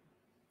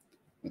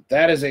 But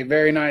that is a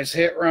very nice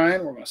hit,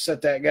 Ryan. We're going to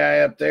set that guy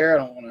up there.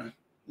 I don't want to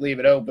leave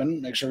it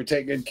open. Make sure we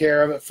take good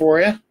care of it for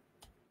you.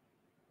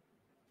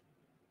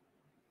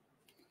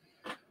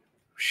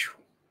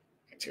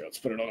 Here, let's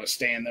put it on a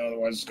stand, though.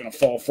 Otherwise, it's going to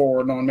fall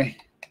forward on me.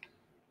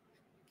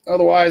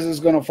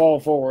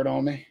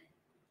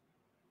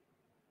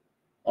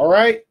 All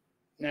right.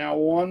 Now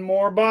one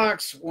more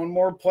box. One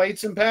more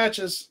plates and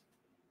patches.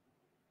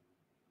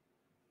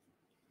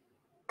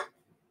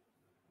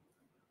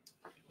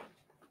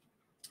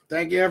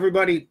 Thank you,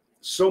 everybody,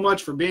 so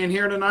much for being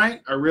here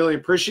tonight. I really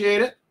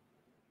appreciate it.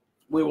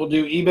 We will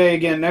do eBay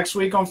again next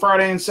week on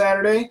Friday and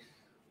Saturday.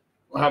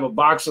 We'll have a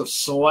box of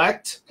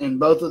Select in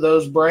both of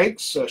those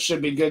breaks, so it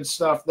should be good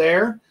stuff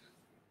there.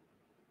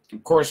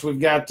 Of course, we've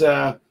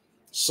got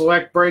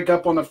Select break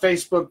up on the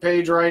Facebook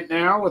page right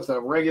now with a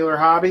regular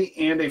hobby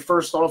and a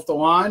first off the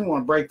line.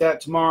 Want to break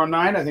that tomorrow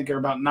night. I think there are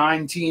about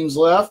 9 teams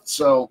left,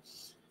 so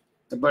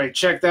everybody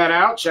check that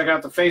out. Check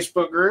out the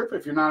Facebook group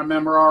if you're not a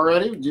member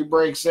already. We do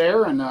breaks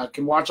there and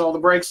can watch all the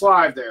breaks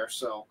live there.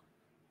 So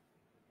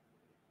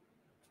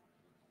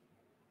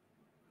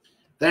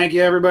thank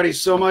you, everybody,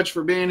 so much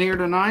for being here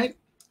tonight.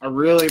 I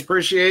really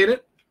appreciate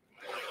it.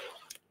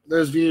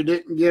 Those of you who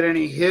didn't get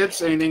any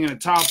hits, anything in a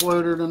top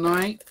loader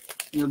tonight,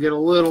 you'll get a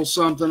little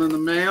something in the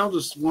mail,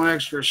 just one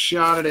extra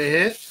shot at a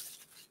hit.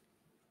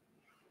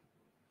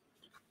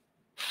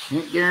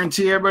 Can't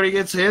guarantee everybody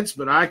gets hits,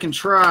 but I can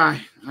try.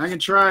 I can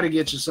try to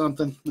get you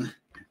something.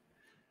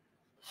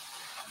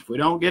 If we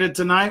don't get it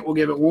tonight, we'll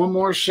give it one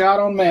more shot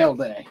on mail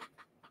day.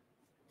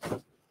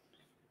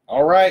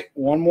 All right,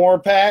 one more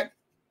pack.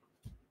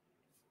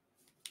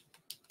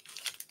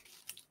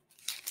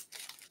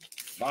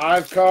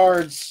 5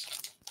 cards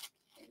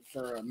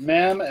for a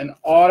mem, an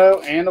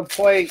auto, and a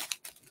plate.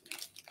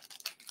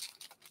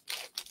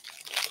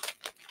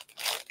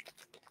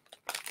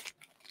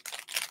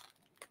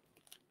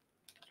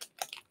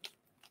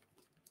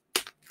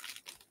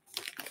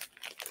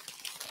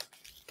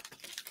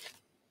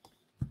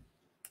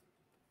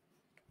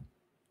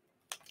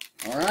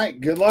 All right,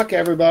 good luck,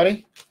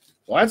 everybody.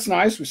 Well, that's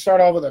nice. We start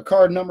off with a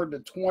card numbered to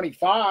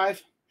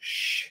 25.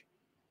 Shh.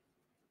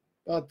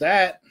 About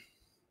that.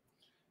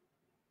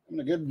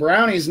 A good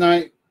brownies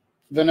night,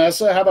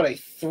 Vanessa. How about a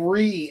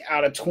 3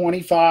 out of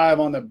 25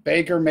 on the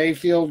Baker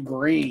Mayfield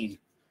green?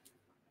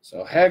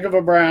 So heck of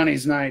a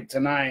brownies night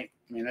tonight.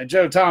 I mean,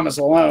 Joe Thomas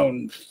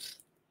alone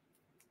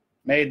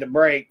made the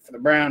break for the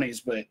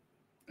brownies, but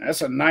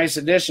that's a nice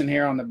addition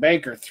here on the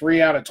Baker.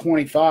 3 out of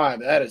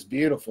 25. That is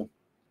beautiful.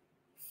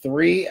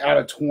 3 out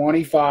of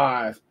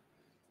 25.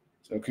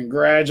 So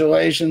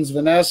congratulations,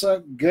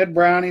 Vanessa. Good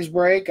brownies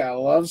break. I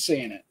love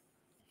seeing it.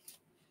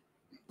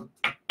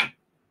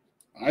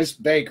 Nice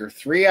Baker.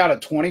 3 out of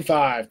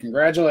 25.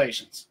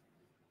 Congratulations.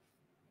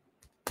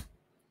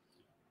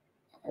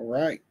 All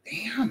right.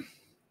 Damn.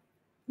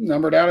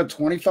 Numbered out of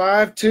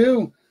 25,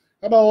 too.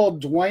 How about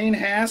old Dwayne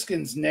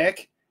Haskins,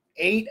 Nick?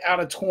 8 out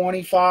of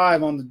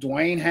 25 on the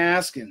Dwayne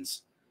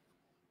Haskins.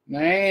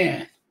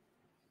 Man.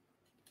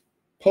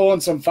 Pulling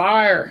some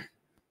fire.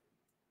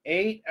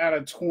 8 out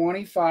of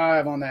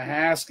 25 on the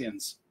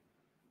Haskins.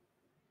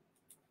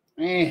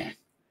 Man.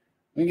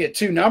 We can get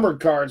 2 numbered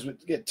cards,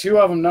 but get 2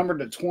 of them numbered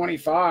to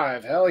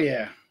 25. Hell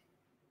yeah.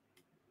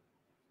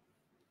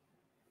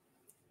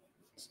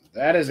 So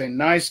that is a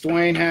nice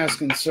Dwayne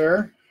Haskins,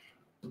 sir.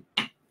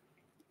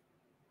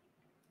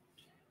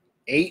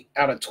 8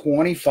 out of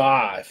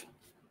 25.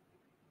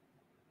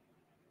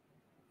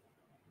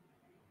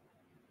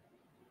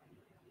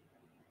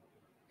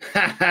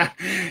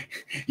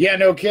 Yeah,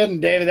 no kidding,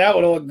 David. That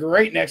would have looked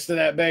great next to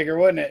that Baker,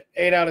 wouldn't it?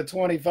 8 out of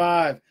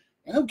 25.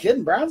 No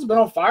kidding. Browns have been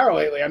on fire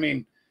lately. I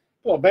mean,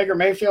 well, a Baker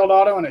Mayfield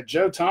auto and a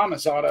Joe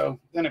Thomas auto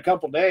in a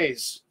couple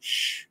days.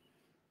 Shh.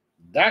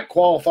 That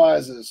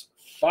qualifies as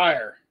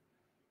fire.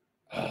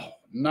 Oh,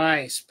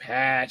 nice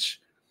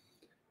patch.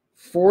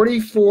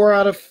 44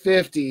 out of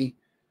 50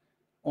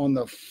 on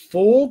the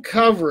full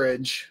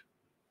coverage.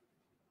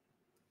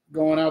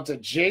 Going out to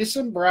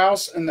Jason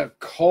Browse and the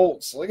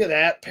Colts. Look at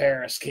that,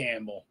 Paris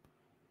Campbell.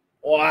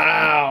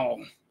 Wow.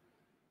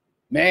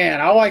 Man,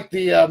 I like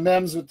the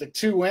mems with the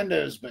 2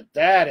 windows, but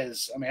that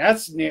is, I mean,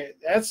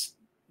 that's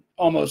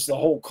almost the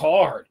whole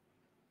card.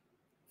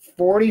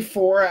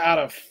 44 out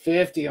of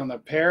 50 on the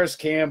Paris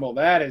Campbell.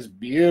 That is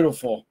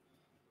beautiful.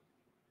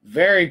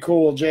 Very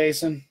cool,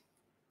 Jason.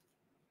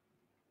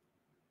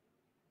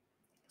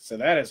 So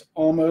that is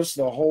almost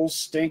the whole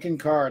stinking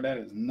card. That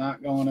is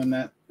not going in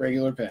that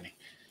regular penny.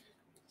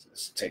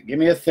 Give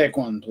me a thick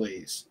one,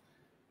 please.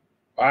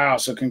 Wow,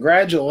 so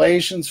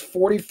congratulations.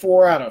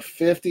 44 out of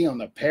 50 on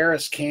the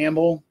Paris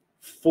Campbell.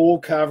 Full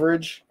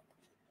coverage.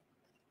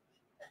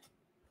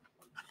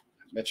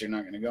 Bet you're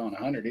not going to go on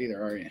 100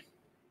 either, are you?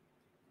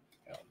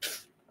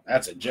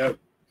 That's a joke.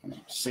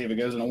 Let's see if it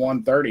goes in a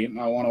 130. It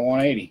might want a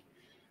 180.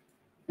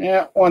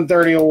 Yeah,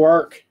 130 will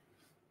work.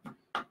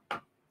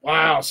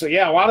 Wow. So,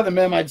 yeah, a lot of the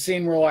mem I'd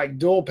seen were like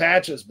dual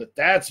patches, but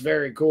that's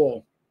very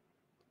cool.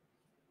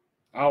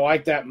 I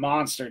like that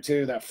monster,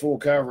 too, that full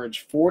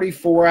coverage.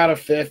 44 out of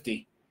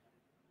 50.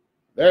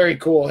 Very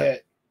cool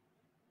hit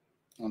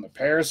on the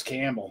Paris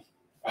Campbell.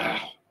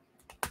 Wow.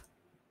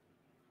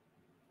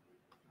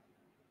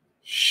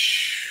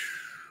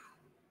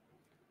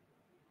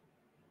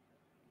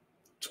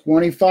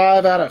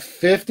 25 out of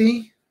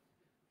 50.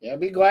 Yeah,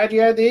 be glad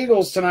you had the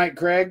Eagles tonight,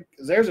 Craig,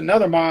 because there's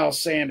another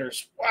Miles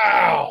Sanders.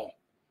 Wow.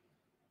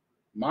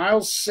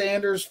 Miles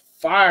Sanders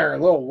fire. A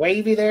little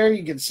wavy there.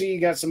 You can see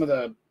you got some of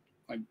the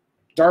like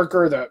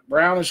darker, the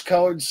brownish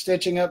colored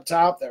stitching up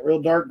top, that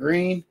real dark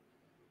green.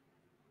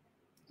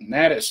 And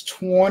that is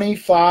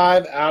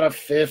 25 out of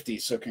 50.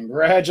 So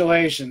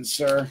congratulations,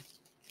 sir.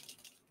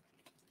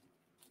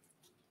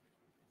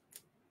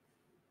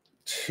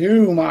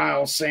 2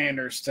 Miles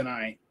Sanders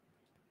tonight.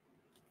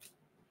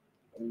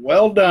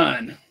 Well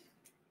done.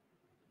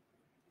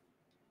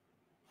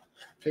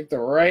 Pick the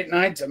right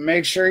night to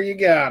make sure you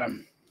got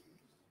him.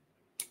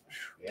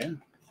 Yeah.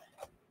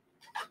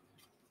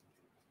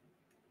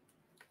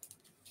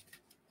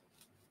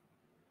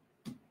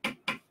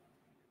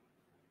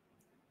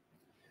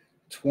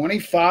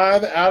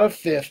 $25 out of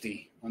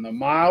 50 on the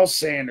Miles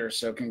Sanders.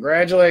 So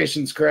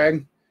congratulations,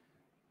 Craig.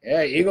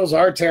 Yeah, Eagles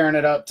are tearing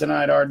it up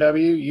tonight,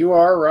 RW. You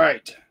are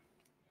right.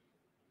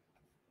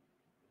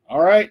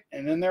 All right,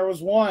 and then there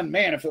was one.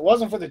 Man, if it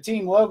wasn't for the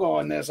team logo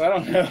on this, I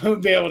don't know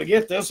who'd be able to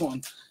get this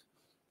one.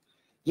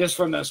 Just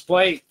from this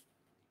plate.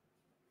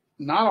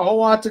 Not a whole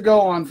lot to go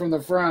on from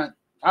the front.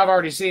 I've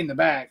already seen the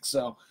back,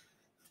 so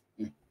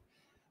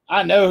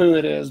I know who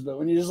it is, but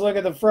when you just look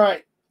at the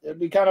front, it'd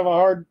be kind of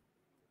a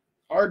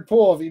hard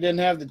pull if you didn't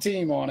have the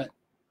team on it.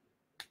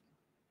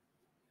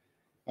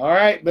 All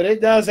right, but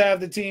it does have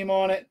the team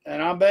on it, and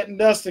I'm betting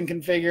Dustin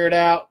can figure it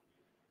out.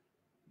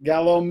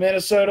 Got a little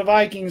Minnesota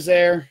Vikings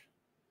there.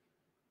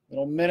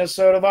 Little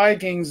Minnesota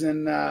Vikings,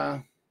 and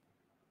the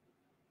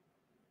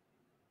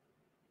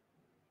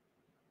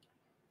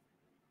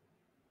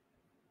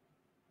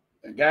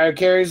guy who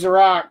carries the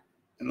rock.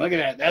 And look at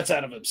that. That's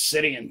out of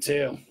obsidian,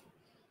 too.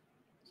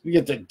 We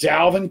get the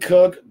Dalvin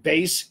Cook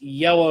base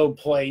yellow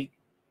plate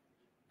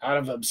out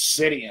of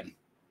obsidian.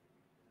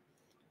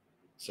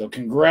 So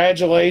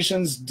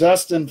congratulations,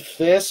 Dustin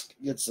Fisk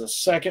gets the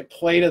second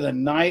plate of the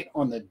night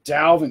on the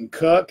Dalvin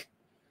Cook.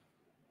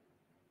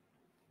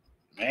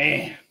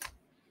 Man.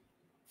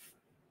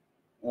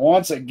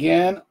 Once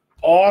again,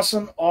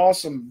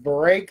 awesome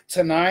break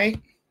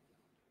tonight.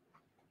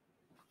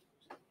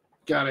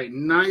 Got a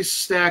nice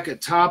stack of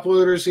top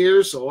loaders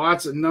here, so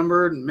lots of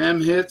numbered and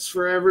mem hits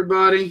for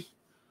everybody.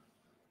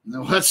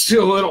 Now let's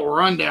do a little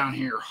rundown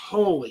here.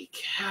 Holy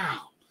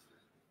cow.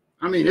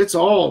 I mean, it's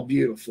all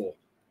beautiful.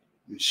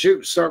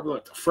 Shoot, start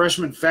with the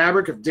freshman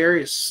fabric of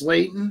Darius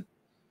Slayton.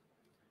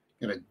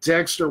 Got a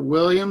Dexter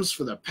Williams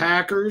for the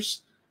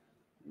Packers.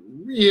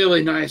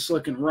 Really nice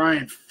looking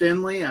Ryan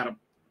Finley out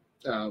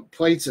of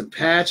plates and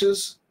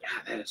patches.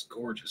 God, that is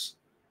gorgeous.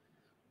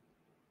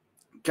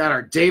 Got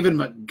our David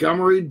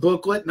Montgomery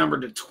booklet,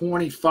 numbered to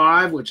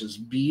 25, which is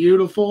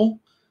beautiful.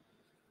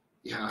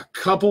 Yeah, a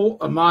couple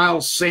of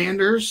Miles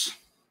Sanders.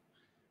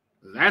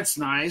 That's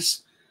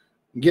nice.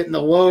 Getting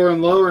the lower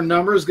and lower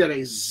numbers. Got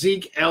a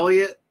Zeke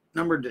Elliott,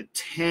 numbered to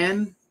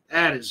 10.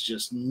 That is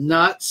just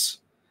nuts.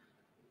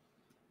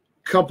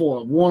 Couple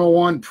of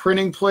 101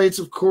 printing plates,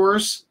 of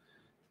course.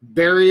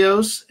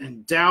 Berrios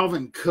and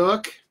Dalvin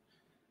Cook.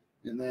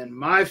 And then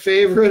my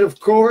favorite, of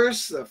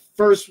course, the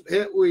first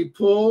hit we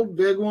pulled,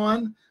 big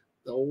one,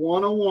 the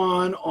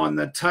 101 on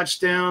the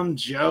touchdown,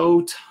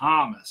 Joe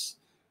Thomas.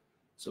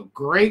 So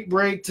great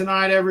break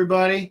tonight,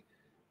 everybody.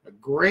 A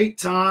great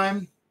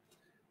time.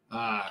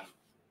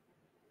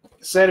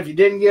 Said if you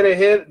didn't get a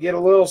hit, get a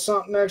little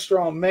something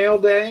extra on mail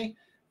day.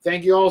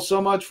 Thank you all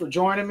so much for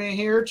joining me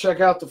here.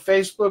 Check out the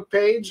Facebook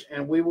page,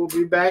 and we will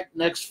be back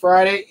next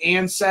Friday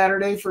and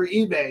Saturday for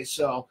eBay.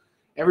 So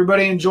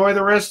everybody enjoy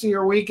the rest of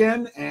your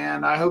weekend,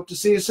 and I hope to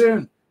see you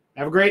soon.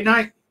 Have a great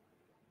night.